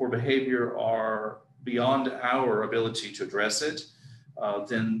for behavior are beyond our ability to address it,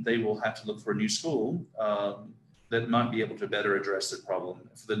 then they will have to look for a new school that might be able to better address the problem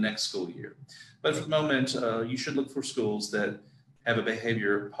for the next school year. But for the moment, you should look for schools that have a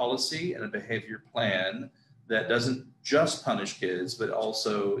behavior policy and a behavior plan that doesn't just punish kids, but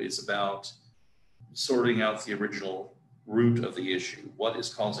also is about sorting out the original root of the issue. What is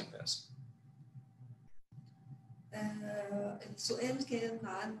causing this? السؤال كان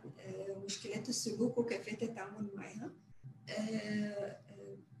عن مشكلات السلوك وكيفية التعامل معها.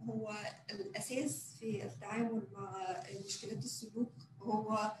 هو الأساس في التعامل مع مشكلات السلوك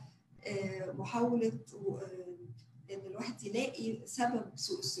هو محاولة إن الواحد يلاقي سبب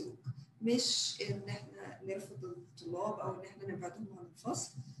سوء السلوك، مش إن إحنا نرفض الطلاب أو إن إحنا نبعدهم عن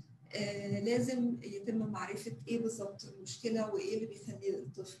الفصل. لازم يتم معرفة إيه بالظبط المشكلة وإيه اللي بيخلي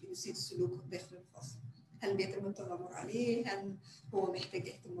الطفل يسيء السلوك داخل الفصل. هل بيتم التنمر عليه؟ هل هو محتاج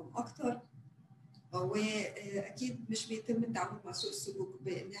اهتمام أكتر؟ واكيد مش بيتم التعامل مع سوء السلوك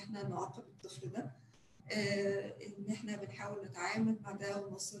بان احنا نعاقب الطفل ده، ان احنا بنحاول نتعامل مع ده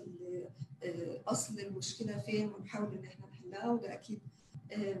ونوصل لاصل المشكله فين ونحاول ان احنا نحلها. وده اكيد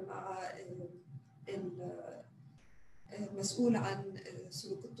مع المسؤول عن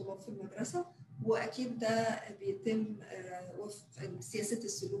سلوك الطلاب في المدرسه، واكيد ده بيتم وفق سياسه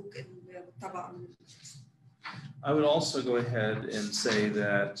السلوك المتبعه من المدرسه. I would also go ahead and say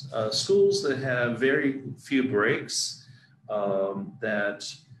that schools that have very few breaks, that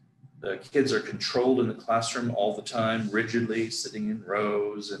the kids are controlled in the classroom all the time, rigidly sitting in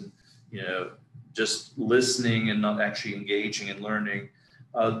rows and, just listening and not actually engaging in learning,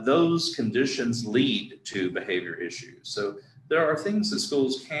 those conditions lead to behavior issues. So there are things that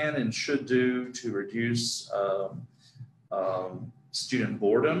schools can and should do to reduce student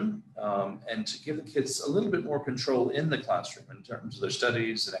boredom and to give the kids a little bit more control in the classroom in terms of their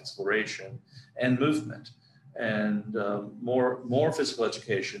studies and exploration and movement, and more physical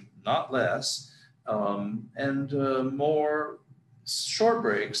education, not less, and more short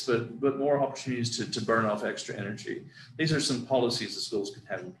breaks, but more opportunities to burn off extra energy. These are some policies that schools can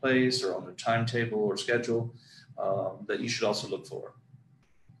have in place or on their timetable or schedule that you should also look for.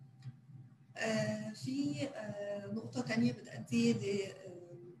 في نقطة تانية بتأدي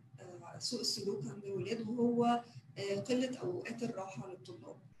لسوء السلوك عند الولاد، وهو قلة أوقات الراحة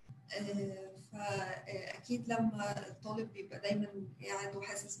للطلاب. فأكيد لما الطالب بيبقى دايما قاعد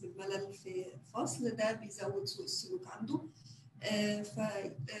وحاسس بالملل في الفصل ده بيزود سوء السلوك عنده.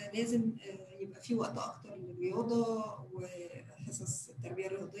 فلازم يبقى في وقت أكتر للرياضة وحصص التربية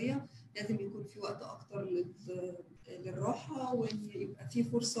الرياضية، لازم يكون في وقت أكتر للراحة ويبقى في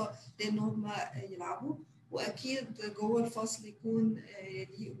فرصة لأن هم يلعبوا، وأكيد جوه الفصل يكون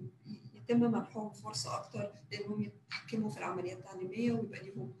يتم منحهم فرصة أكتر لأنهم يتحكموا في العمليات التعليمية ويبقى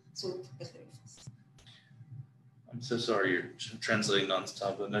ليهم صوت داخل الفصل. I'm so sorry you're translating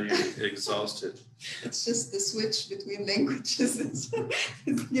nonstop. I know you're exhausted. It's just the switch between languages is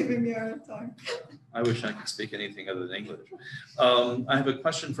giving me a hard time. I wish I could speak anything other than English. I have a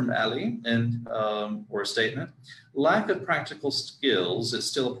question from Ali, or a statement. Lack of practical skills is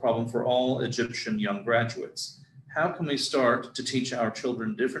still a problem for all Egyptian young graduates. How can we start to teach our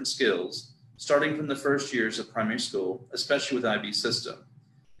children different skills, starting from the first years of primary school, especially with IB system?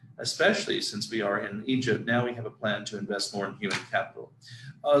 Especially since we are in Egypt, now we have a plan to invest more in human capital.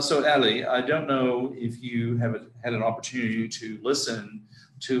 So Ali, I don't know if you have had an opportunity to listen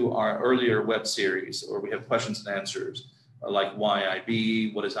to our earlier web series, or we have questions and answers, like why IB,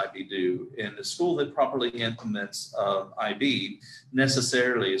 what does IB do? And the school that properly implements IB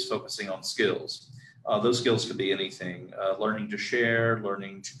necessarily is focusing on skills. Those skills could be anything, learning to share,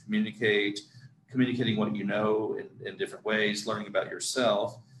 learning to communicate, communicating what you know in different ways, learning about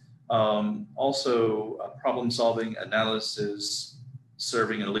yourself. Also problem solving, analysis,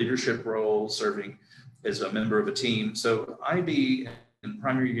 serving in a leadership role, serving as a member of a team. So IB in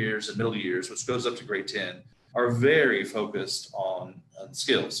primary years and middle years, which goes up to grade 10, are very focused on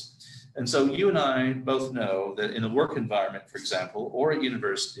skills. And so you and I both know that in a work environment, for example, or at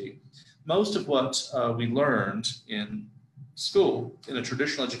university, most of what we learned in school, in a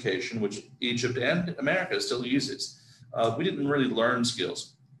traditional education, which Egypt and America still uses, we didn't really learn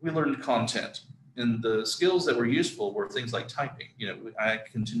skills. We learned content, and the skills that were useful were things like typing. You know, I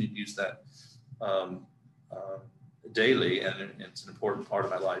continue to use that daily, and it's an important part of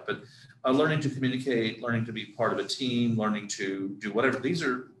my life. But learning to communicate, learning to be part of a team, learning to do whatever, these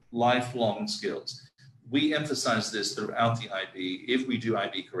are lifelong skills. We emphasize this throughout the IB if we do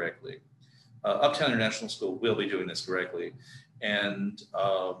IB correctly. Uptown International School will be doing this correctly. And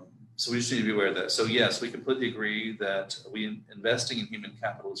so we just need to be aware of that. So yes, we completely agree that investing in human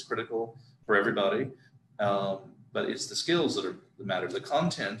capital is critical for everybody, but it's the skills that are the matter. The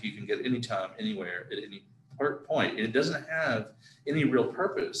content you can get anytime, anywhere, at any point, and it doesn't have any real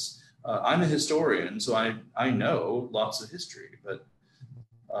purpose. I'm a historian, so I know lots of history, but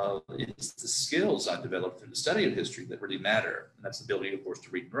it's the skills I developed through the study of history that really matter. And that's the ability, of course, to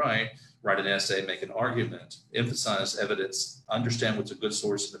read and write an essay, make an argument, emphasize evidence, understand what's a good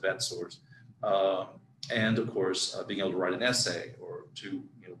source and a bad source. And of course, being able to write an essay or to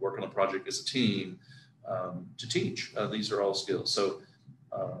work on a project as a team, to teach. These are all skills. So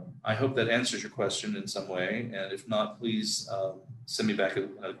I hope that answers your question in some way. And if not, please send me back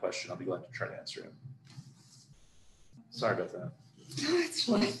another question. I'll be glad to try to answer it. Sorry about that. No, it's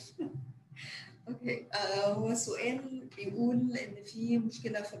fine. اوكي هو سؤال بيقول ان في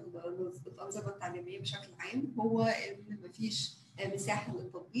مشكله في الانظمه التعليميه بشكل عام، هو ان مفيش مساحه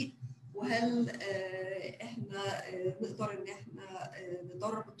للتطبيق، وهل احنا نقدر ان احنا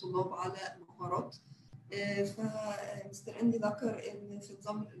ندرب الطلاب على مهارات. فمستر اندي ذكر ان في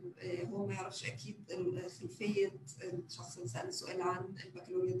نظام هو ما يعرفش اكيد خلفيه الشخص اللي سال السؤال عن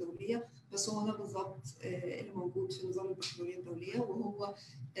البكالوريا الدوليه، بس هو ده بالظبط اللي موجود في نظام البكالوريا الدوليه، وهو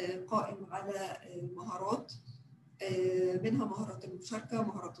قائم على مهارات، منها مهارات المشاركه،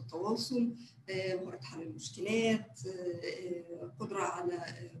 مهارات التواصل، مهارات حل المشكلات، قدره على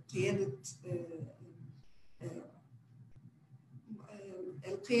قياده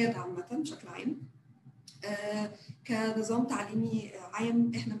القياده عامه بشكل عام. كنظام تعليمي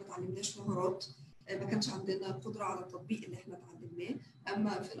عام احنا ما اتعلمناش مهارات، ما كانش عندنا قدره على التطبيق اللي احنا اتعلمناه.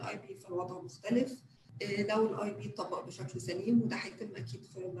 اما في الاي بي فالوضع مختلف. لو الاي بي اتطبق بشكل سليم، وده هيتم اكيد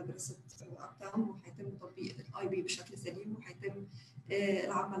في مدرسه ابتاون، وهيتم تطبيق الاي بي بشكل سليم، وهيتم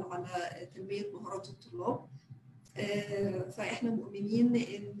العمل على تنميه مهارات الطلاب. فاحنا مؤمنين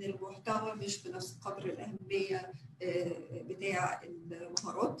ان المحتوى مش بنفس قدر الاهميه بتاع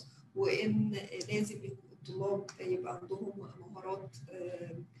المهارات، وان لازم الطلاب يبقى عندهم مهارات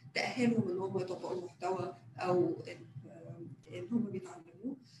تأهلهم ان هم يطبقوا المحتوى او ان هم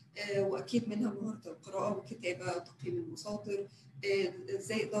بيتعلموه، واكيد منها مهاره القراءه والكتابه وتقييم المصادر،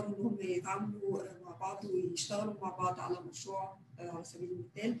 ازاي يقدروا ان هم يتعاملوا مع بعض ويشتغلوا مع بعض على مشروع على سبيل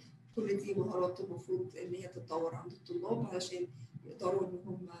المثال. كل دي مهارات المفروض ان هي تتطور عند الطلاب علشان يقدروا ان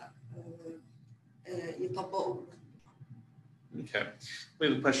هم يطبقوا Okay. We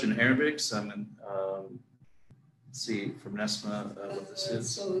have a question in Arabic, so I'm going to see from Nesma what this is.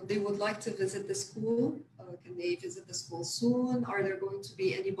 So they would like to visit the school. Can they visit the school soon? Are there going to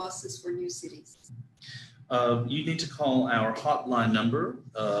be any buses for new cities? You need to call our hotline number,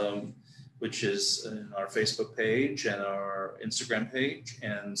 which is in our Facebook page and our Instagram page,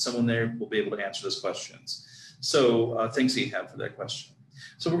 and someone there will be able to answer those questions. So thanks, Ehab, for that question.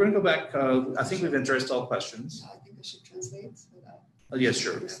 So we're going to go back. I think we've addressed all questions. I think I should translate. Yes,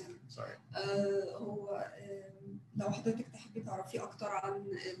 sure. Sorry. هو لو حضرتك تحبي تعرفي أكتر عن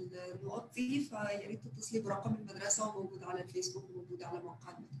النقط دي فيا ريت تتصلي برقم المدرسة وموجود على الفيسبوك وموجود على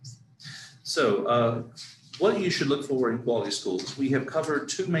موقع المدرسة. So what you should look for in quality schools. We have covered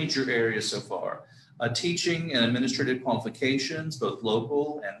two major areas so far. Teaching and administrative qualifications, both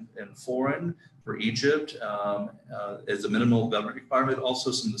local and foreign for Egypt as a minimal government requirement,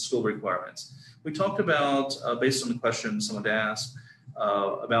 also some of the school requirements. We talked about, based on the question someone asked,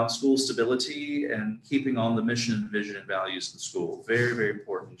 about school stability and keeping on the mission, vision, and values of the school. Very, very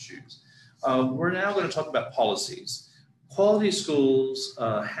important issues. We're now going to talk about policies. Quality schools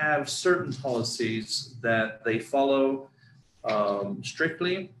have certain policies that they follow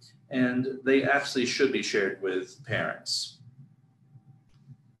strictly, and they actually should be shared with parents.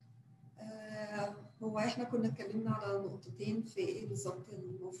 هو احنا كنا اتكلمنا على نقطتين في ايه بالظبط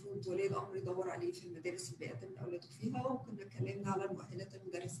المفروض ولي الامر يدور عليه في المدارس اللي بيقدم اولاده فيها، وكنا اتكلمنا على مؤهلات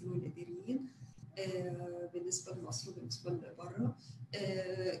المدرسين والاداريين بالنسبه لمصر وبالنسبه لبره.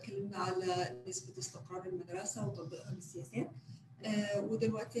 اتكلمنا على نسبه استقرار المدرسه وتطبيقها للسياسات،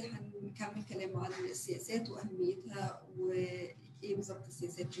 ودلوقتي هنكمل كلام عن السياسات واهميتها وايه بالظبط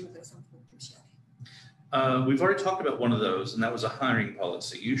السياسات في المدرسه المفروض تمشي عليها. We've already talked about one of those, and that was a hiring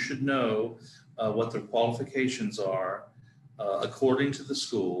policy. You should know what their qualifications are according to the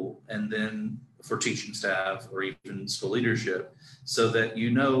school, and then for teaching staff or even school leadership, so that you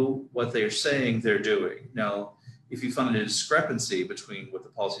know what they're saying they're doing. Now, if you find a discrepancy between what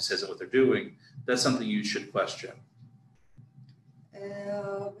the policy says and what they're doing, that's something you should question.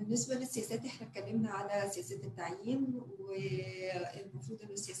 بالنسبة للسياسات احنا اتكلمنا على سياسات التعيين، والمفروض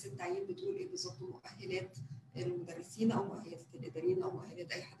ان سياسات التعيين بتقول ايه بالظبط مؤهلات المدرسين او مؤهلات الاداريين او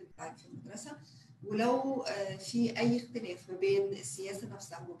مؤهلات اي حد بيتعين في المدرسة، ولو في اي اختلاف ما بين السياسة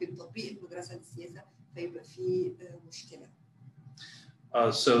نفسها وما بين تطبيق المدرسة للسياسة فيبقى في مشكلة.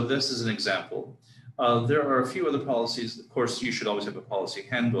 So this is an example. There are a few other policies. Of course, you should always have a policy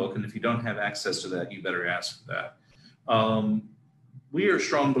handbook, and if you don't have access to that, you better ask for that. We are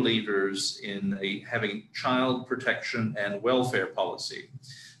strong believers in having child protection and welfare policy.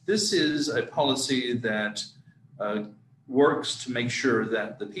 This is a policy that works to make sure that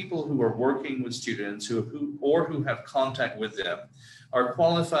the people who are working with students who have contact with them are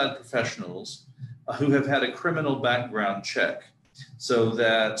qualified professionals who have had a criminal background check, so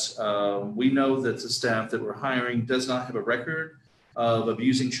that we know that the staff that we're hiring does not have a record of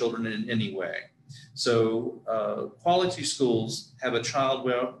abusing children in any way. So quality schools have a child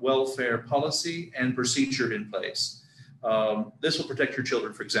welfare policy and procedure in place. This will protect your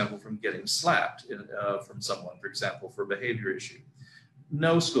children, for example, from getting slapped from someone, for example, for a behavior issue.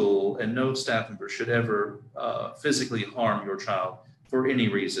 No school and no staff member should ever physically harm your child for any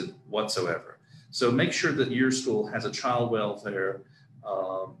reason whatsoever. So make sure that your school has a child welfare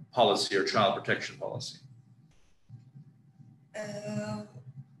policy or child protection policy.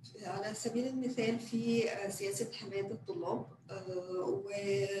 على سبيل المثال في سياسة حماية الطلاب،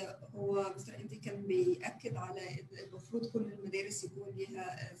 وهو مستر إندي كان بيأكد على إن المفروض كل المدارس يكون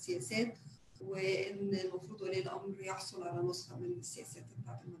لها سياسات، وإن المفروض ولي الأمر يحصل على نسخة من السياسات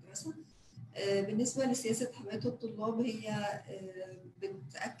بتاعت المدرسة. بالنسبة لسياسة حماية الطلاب هي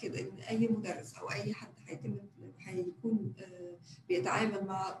بتأكد إن أي مدرس أو أي حد هيكون بيتعامل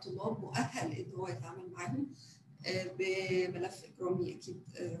مع الطلاب مؤهل إن هو يتعامل معاهم بملف إجرامي أكيد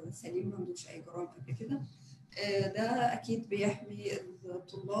سليم ما عندوش أي جرائم قبل كده. ده أكيد بيحمي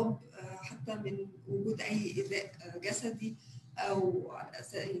الطلاب حتى من وجود أي إيذاء جسدي أو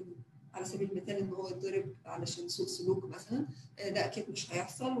على سبيل المثال إن هو يتضرب علشان سوء سلوك مثلا، ده أكيد مش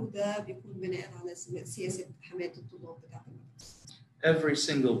هيحصل، وده بيكون بناء على سياسة حماية الطلاب بتاعت المدرسة. Every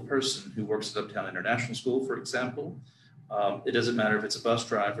single person who works at Uptown International School, for example, it doesn't matter if it's a bus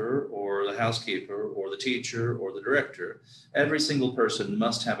driver or the housekeeper or the teacher or the director, every single person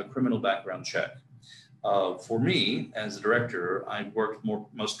must have a criminal background check. For me, as the director, I worked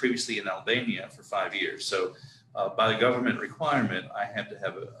most previously in Albania for 5 years. So by the government requirement, I have to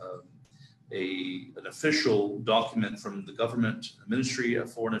have an official document from the government Ministry of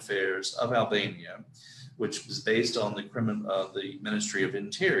Foreign Affairs of Albania, which was based on the Ministry of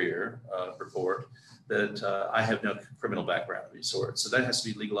Interior report that I have no criminal background of any sort. So that has to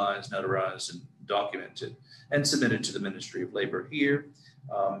be legalized, notarized, and documented, and submitted to the Ministry of Labor here,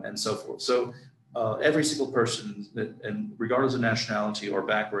 and so forth. So every single person, and regardless of nationality or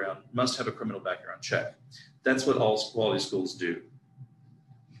background, must have a criminal background check. That's what all quality schools do.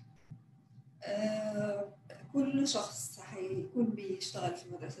 كل شخص هيكون بيشتغل في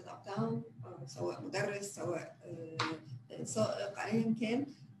مدرسة أبتاون، سواء مدرس سواء سائق أيا كان،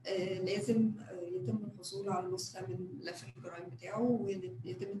 لازم يتم الحصول على نسخة من ملف الجرائم بتاعه،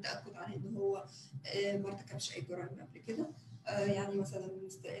 ويتم التأكد على إن هو ما ارتكبش أي جرائم قبل كده. يعني مثلا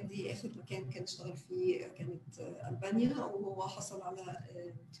دي آخر مكان كان اشتغل فيه كانت ألبانيا، وهو حصل على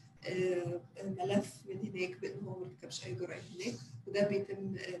ملف من هناك بأن هو ما ارتكبش أي جرائم هناك، وده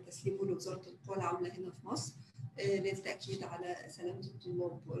بيتم تسليمه لوزارة القوى العاملة هنا في مصر للتأكيد على سلامة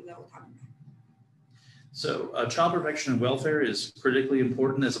الطلاب لو اتعاملوا معاهم. So child protection and welfare is critically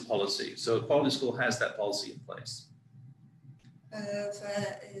important as a policy. So a quality school has that policy in place.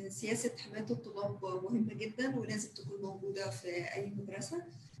 فسياسة حماية الطلاب مهمة جدا ولازم تكون موجودة في أي مدرسة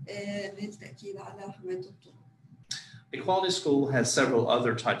للتأكيد على حماية الطلاب. A quality school has several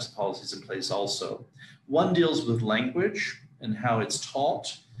other types of policies in place also. One deals with language and how it's taught,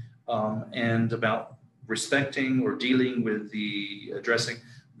 and about respecting or dealing with addressing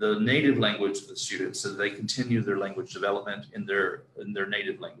the native language of the students so that they continue their language development in their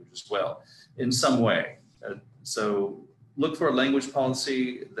native language as well in some way. So look for a language policy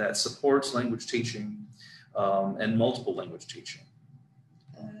that supports language teaching and multiple language teaching.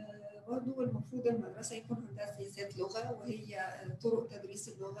 برضو المفروض المدرسة يكون عندها سياسات لغة، وهي طرق تدريس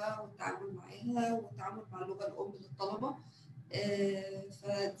اللغة والتعامل معها والتعامل مع اللغة الأم للطلبة.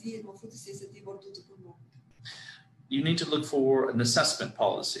 فدي المفروض السياسات دي برضو تكون موجودة. You need to look for an assessment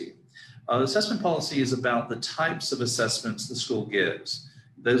policy. The assessment policy is about the types of assessments the school gives.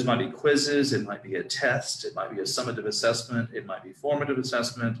 Those might be quizzes, it might be a test, it might be a summative assessment, it might be formative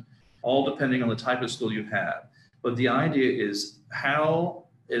assessment, all depending on the type of school you have. But the idea is, how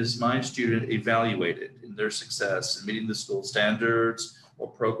is my student evaluated in their success in meeting the school standards or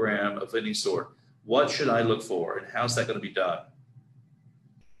program of any sort? What should I look for, and how's that going to be done?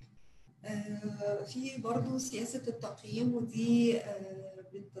 في برضو سياسة التقييم، ودي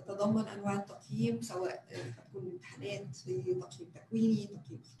بتتضمن أنواع التقييم، سواء هتكون امتحانات في تقييم تكويني،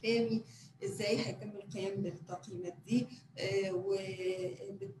 تقييم ختامي، إزاي هيتم القيام بالتقييمات دي،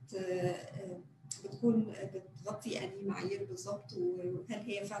 بتكون بتغطي أي معايير بالظبط، وهل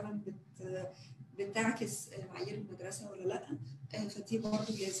هي فعلا بتعكس معايير المدرسة ولا لأ، فدي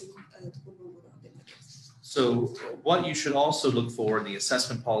برضو لازم تكون موجودة عند المدرسة. So what you should also look for in the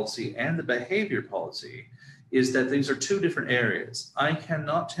assessment policy and the behavior policy is that these are two different areas. I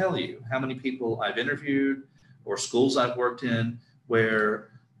cannot tell you how many people I've interviewed or schools I've worked in where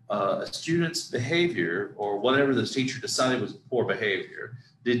a student's behavior or whatever the teacher decided was poor behavior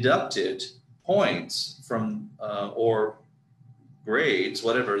deducted points from or grades,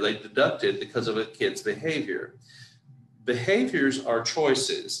 whatever they deducted because of a kid's behavior. Behaviors are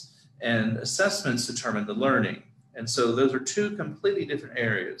choices, and assessments determine the learning. And so those are two completely different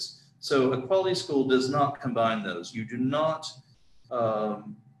areas. So a quality school does not combine those. You do not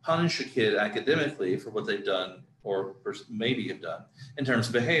punish a kid academically for what they've done or maybe have done in terms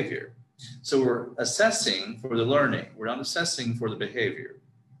of behavior. So we're assessing for the learning. We're not assessing for the behavior.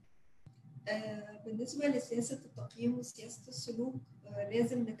 بالنسبة لسياسة التقييم وسياسة السلوك،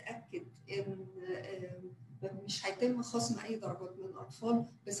 لازم نتأكد إن مش هيتم خصم أي درجات من الأطفال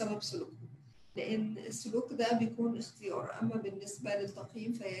بسبب سلوكهم، لأن السلوك ده بيكون اختيار. أما بالنسبة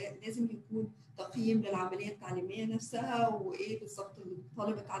للتقييم فلازم يكون تقييم للعملية التعليمية نفسها وإيه بالظبط اللي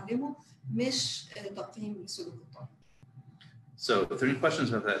الطالب اتعلمه، مش تقييم لسلوك الطالب. So if there are any questions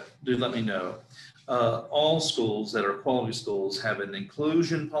about that, do let me know. All schools that are quality schools have an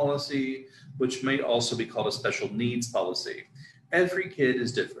inclusion policy, which may also be called a special needs policy. Every kid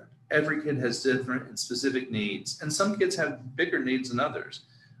is different. Every kid has different and specific needs, and some kids have bigger needs than others.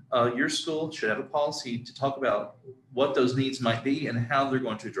 Your school should have a policy to talk about what those needs might be and how they're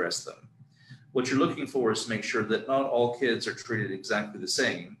going to address them. What you're looking for is to make sure that not all kids are treated exactly the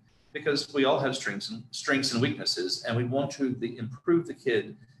same, because we all have strengths and weaknesses, and we want to improve the kid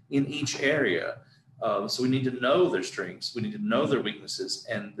in each area. So we need to know their strengths, we need to know their weaknesses,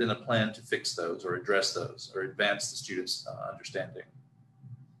 and then a plan to fix those or address those or advance the students' understanding.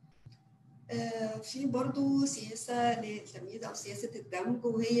 في برضو سياسة للتمييز أو سياسة الدمج،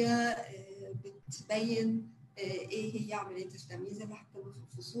 وهي بتبين إيه هي عملية التمييز اللي هتتم في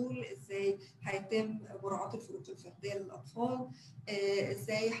الفصول، إزاي هيتم مراعاة الفروق الفردية للأطفال،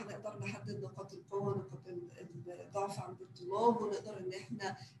 إزاي هنقدر نحدد نقاط القوة نقاط الضعف عند الطلاب ونقدر إن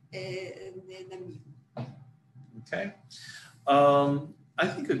إحنا ننميهم. Okay. I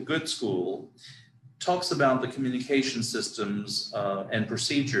think a good school talks about the communication systems and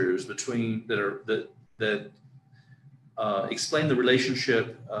procedures between that explain the relationship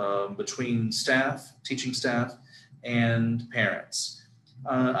between staff, teaching staff, and parents.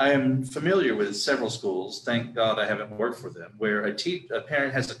 I am familiar with several schools, thank God I haven't worked for them, where a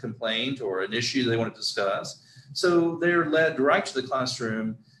parent has a complaint or an issue they want to discuss. So they're led right to the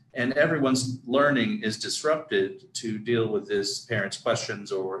classroom and everyone's learning is disrupted to deal with this parent's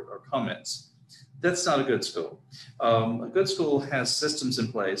questions or comments. That's not a good school. A good school has systems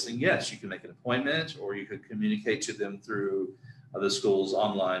in place, and yes, you can make an appointment or you could communicate to them through the school's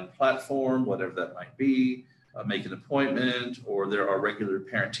online platform, whatever that might be, make an appointment, or there are regular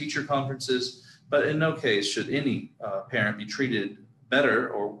parent-teacher conferences, but in no case should any parent be treated better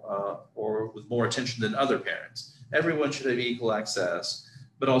or with more attention than other parents. Everyone should have equal access,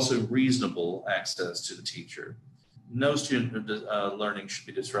 but also reasonable access to the teacher. No student learning should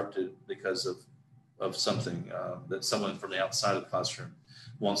be disrupted because of something that someone from the outside of the classroom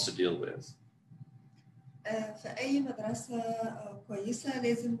wants to deal with. في أي مدرسة كويسة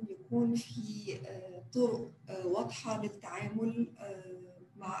لازم يكون في طرق واضحة للتعامل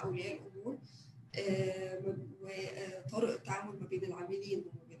مع أولياء الأمور وطرق التعامل ما بين العاملين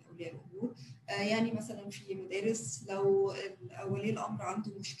وما بين أولياء الأمور. يعني مثلا في مدارس لو ولي الأمر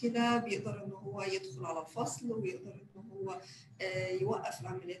عنده مشكلة بيقدر إنه هو يدخل على الفصل ويقدر إنه هو يوقف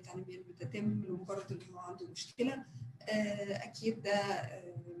العملية التعليمية اللي بتتم لمجرد إنه هو عنده مشكلة. أكيد ده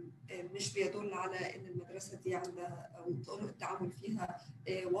مش بيدل على إن المدرسة دي عندها أو طرق التعامل فيها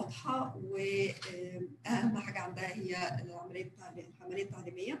واضحة، وأهم حاجة عندها هي العملية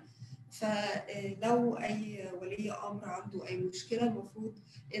التعليمية. فلو أي ولي أمر عنده أي مشكلة المفروض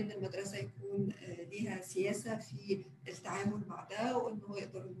إن المدرسة يكون ليها سياسة في التعامل مع ده، وإنه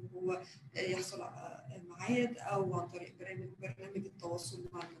يقدر إنه هو يحصل على ميعاد أو عن طريق برنامج التواصل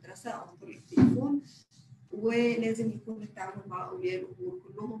مع المدرسة أو عن طريق التليفون. ولازم يكون التعامل مع أولياء الأمور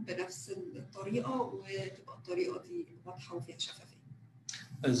كلهم بنفس الطريقة وتبقى الطريقة دي واضحة وفيها شفافية.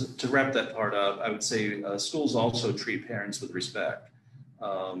 To wrap that part up, I would say schools also treat parents with respect.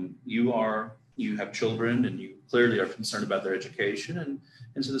 You have children and you clearly are concerned about their education,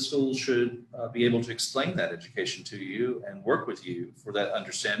 and so the schools should be able to explain that education to you and work with you for that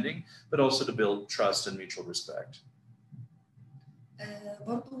understanding, but also to build trust and mutual respect.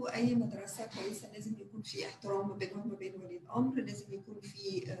 برضو أي مدرسة كويسة لازم يكون في احترام ما بينهم وما بين ولي الأمر، لازم يكون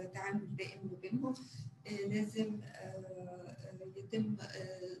في تعامل دائم ما بينهم، لازم يتم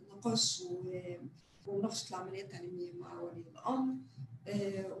نقاش ومناقشة العملية التعليمية مع ولي الأمر،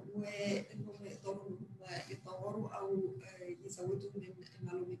 وإنهم يقدروا إن هم يتطوروا أو يزودوا من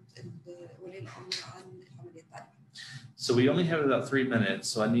معلومات ولي الأمر عن العملية التعليمية. So we only have about 3 minutes,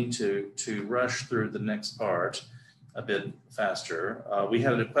 so I need to rush through the next part a bit faster. We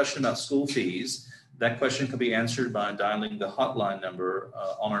had a question about school fees. That question can be answered by dialing the hotline number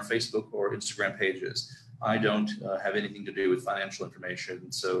on our Facebook or Instagram pages. I don't have anything to do with financial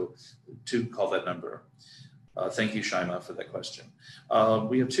information, so to call that number. Thank you, Shaima, for that question.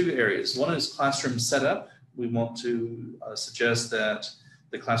 We have two areas. One is classroom setup. We want to suggest that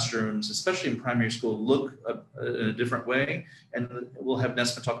the classrooms, especially in primary school, look in a different way. And we'll have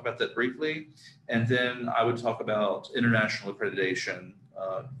Nesma talk about that briefly. And then I would talk about international accreditation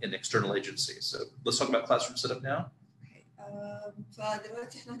in external agencies. So let's talk about classroom setup now.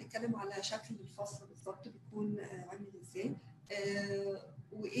 فدلوقتي احنا هنتكلم على شكل الفصل بالظبط بيكون عامل ازاي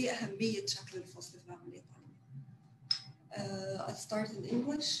وايه اهميه شكل الفصل في العمليه التعليميه. I'll start in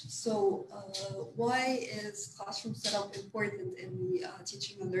English. So why is classroom setup important in the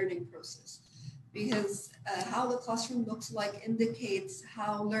teaching and learning process? Because how the classroom looks like indicates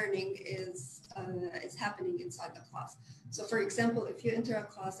how learning is happening inside the class. So for example, if you enter a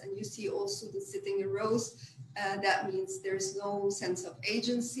class and you see all students sitting in rows, that means there's no sense of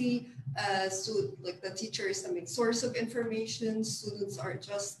agency. So like the teacher is some source of information, students are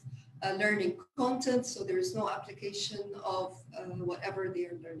just learning content, so there is no application of whatever they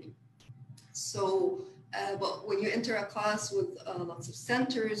are learning. So, but when you enter a class with lots of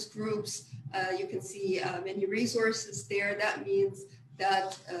centers, groups, you can see many resources there. That means that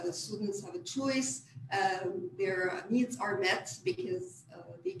students have a choice. Their needs are met because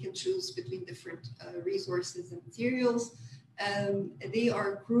they can choose between different resources and materials. They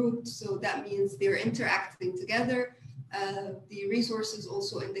are grouped, so that means they're interacting together. The resources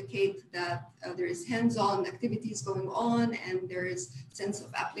also indicate that there is hands-on activities going on and there is sense of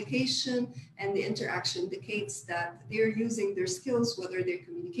application, and the interaction indicates that they're using their skills, whether they're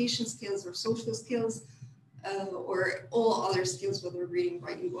communication skills or social skills or all other skills, whether reading,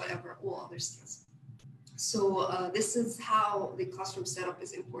 writing, whatever, all other skills. So this is how the classroom setup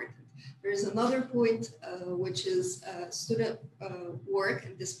is important. There's another point, which is student work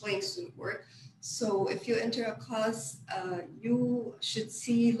and displaying student work. So if you enter a class, you should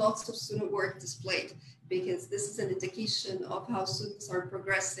see lots of student work displayed, because this is an indication of how students are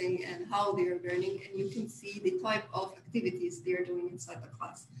progressing and how they are learning, and you can see the type of activities they are doing inside the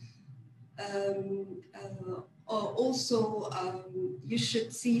class. Also, you should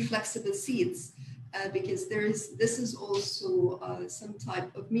see flexible seats, because this is also some type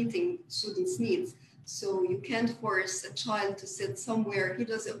of meeting students' needs. So you can't force a child to sit somewhere he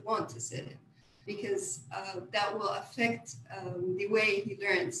doesn't want to sit in, because that will affect the way he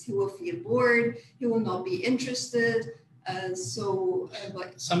learns. He will feel bored, he will not be interested.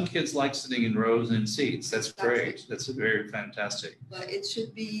 Some kids like sitting in rows and in seats. That's exactly. Great. That's very fantastic. But it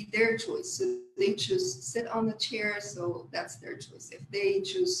should be their choice. So they choose to sit on the chair, so that's their choice. If they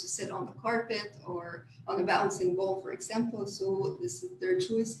choose to sit on the carpet or on a bouncing ball, for example, so this is their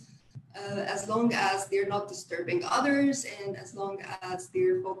choice. As long as they're not disturbing others, and as long as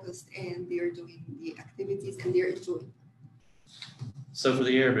they're focused and they're doing the activities and they're enjoying. So for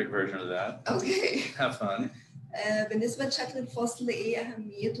the Arabic version of that, okay. Have fun. بالنسبة لشكل الفصل إيه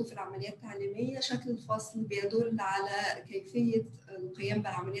أهميته في العملية التعليمية؟ شكل الفصل بيدل على كيفية القيام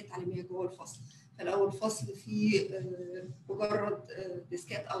بالعملية التعليمية جوه الفصل. فلو الفصل فيه مجرد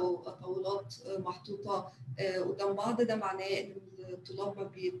ديسكات أو طاولات محطوطة قدام بعض، ده معناه إن الطلاب ما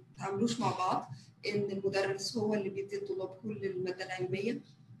بيتعاملوش مع بعض، إن المدرس هو اللي بيدي الطلاب كل المادة العلمية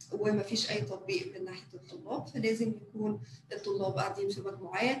وما فيش أي تطبيق من ناحية الطلاب. فلازم يكون الطلاب قاعدين في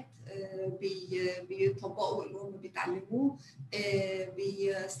مجموعات بيطبقوا اللي هم بيتعلموه،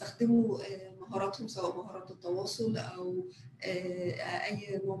 بيستخدموا مهاراتهم، سواء مهارات التواصل أو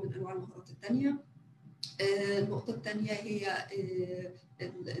أي نوع من أنواع المهارات التانية. النقطة الثانية هي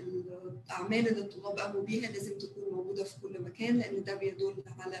الأعمال اللي الطلاب قاموا بيها لازم تكون موجودة في كل مكان، لأن ده بيدل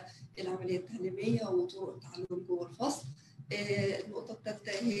على العملية التعليمية وطرق التعلم جوه الفصل. النقطة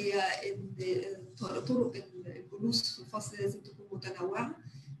الثالثة هي إن طرق الجلوس في الفصل لازم تكون متنوعة.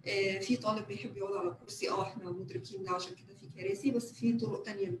 في طالب بيحب يقعد على كرسي، احنا مدركين ده عشان كده في كراسي، بس في طرق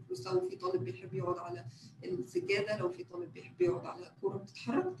تانية للجلوس. لو في طالب بيحب يقعد على السجادة، لو في طالب بيحب يقعد على كرة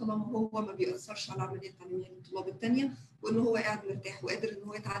بتتحرك، طالما هو ما بيأثرش على العملية التعليمية للطلاب التانية، وإن هو قاعد مرتاح وقادر إن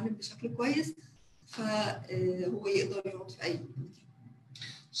هو يتعلم بشكل كويس، فهو يقدر يقعد في أي مكان.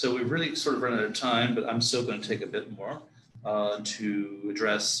 So we've really sort of run out of time, but I'm still going to take a bit more to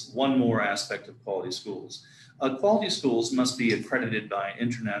address one more aspect of quality schools. Quality schools must be accredited by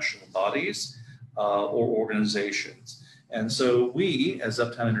international bodies or organizations. And so we, as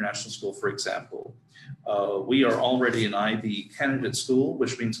Uptown International School, for example, we are already an IB candidate school,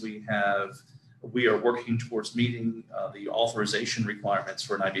 which means we are working towards meeting the authorization requirements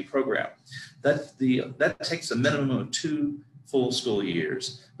for an IB program. That takes a minimum of 2 full school years,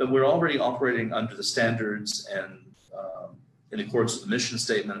 but we're already operating under the standards and in accordance with the mission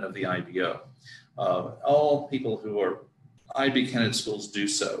statement of the IBO. All people who are IB candidate schools do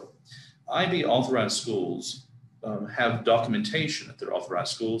so. IB authorized schools have documentation that they're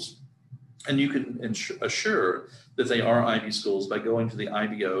authorized schools, and you can assure that they are IB schools by going to the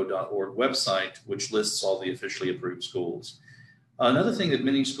IBO.org website, which lists all the officially approved schools. Another thing that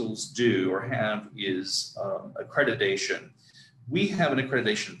many schools do or have is accreditation. We have an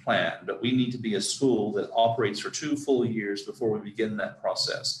accreditation plan, but we need to be a school that operates for 2 full years before we begin that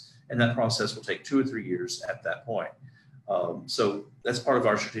process. And that process will take 2 or 3 years at that point. So that's part of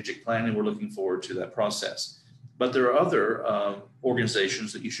our strategic plan, and we're looking forward to that process. But there are other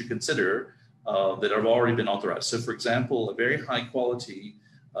organizations that you should consider that have already been authorized. So for example, a very high quality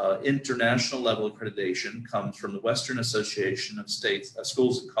international level accreditation comes from the Western Association of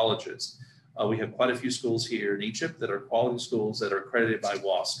Schools and Colleges. We have quite a few schools here in Egypt that are quality schools that are accredited by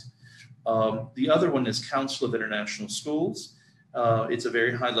WASC. The other one is Council of International Schools. It's a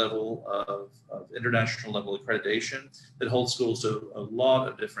very high level of international level accreditation that holds schools to a lot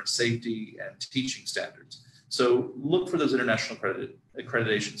of different safety and teaching standards. So look for those international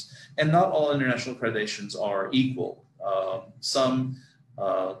accreditations. And not all international accreditations are equal. Some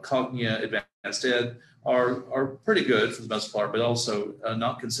Cognia Advanced Ed are pretty good for the most part, but also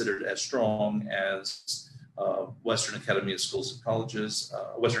not considered as strong as Western Academy of Schools and Colleges,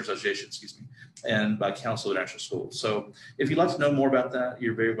 Western Association, excuse me, and by Council of International Schools. So if you'd like to know more about that,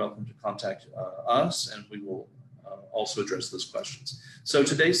 you're very welcome to contact us, and we will also address those questions. So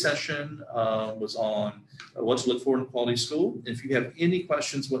today's session was on what to look for in a quality school. If you have any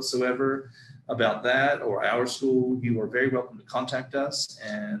questions whatsoever about that or our school, you are very welcome to contact us,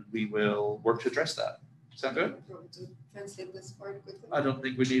 and we will work to address that. Sound good? translate this part quickly? I don't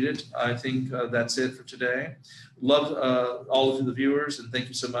think we need it. I think that's it for today. Love all of the viewers, and thank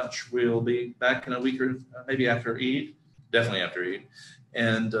you so much. We'll be back in a week or maybe after Eid, definitely after Eid.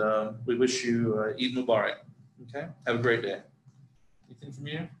 And we wish you Eid Mubarak. Okay, have a great day. Anything from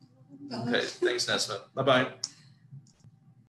you? Okay, thanks, Nesma. Bye-bye.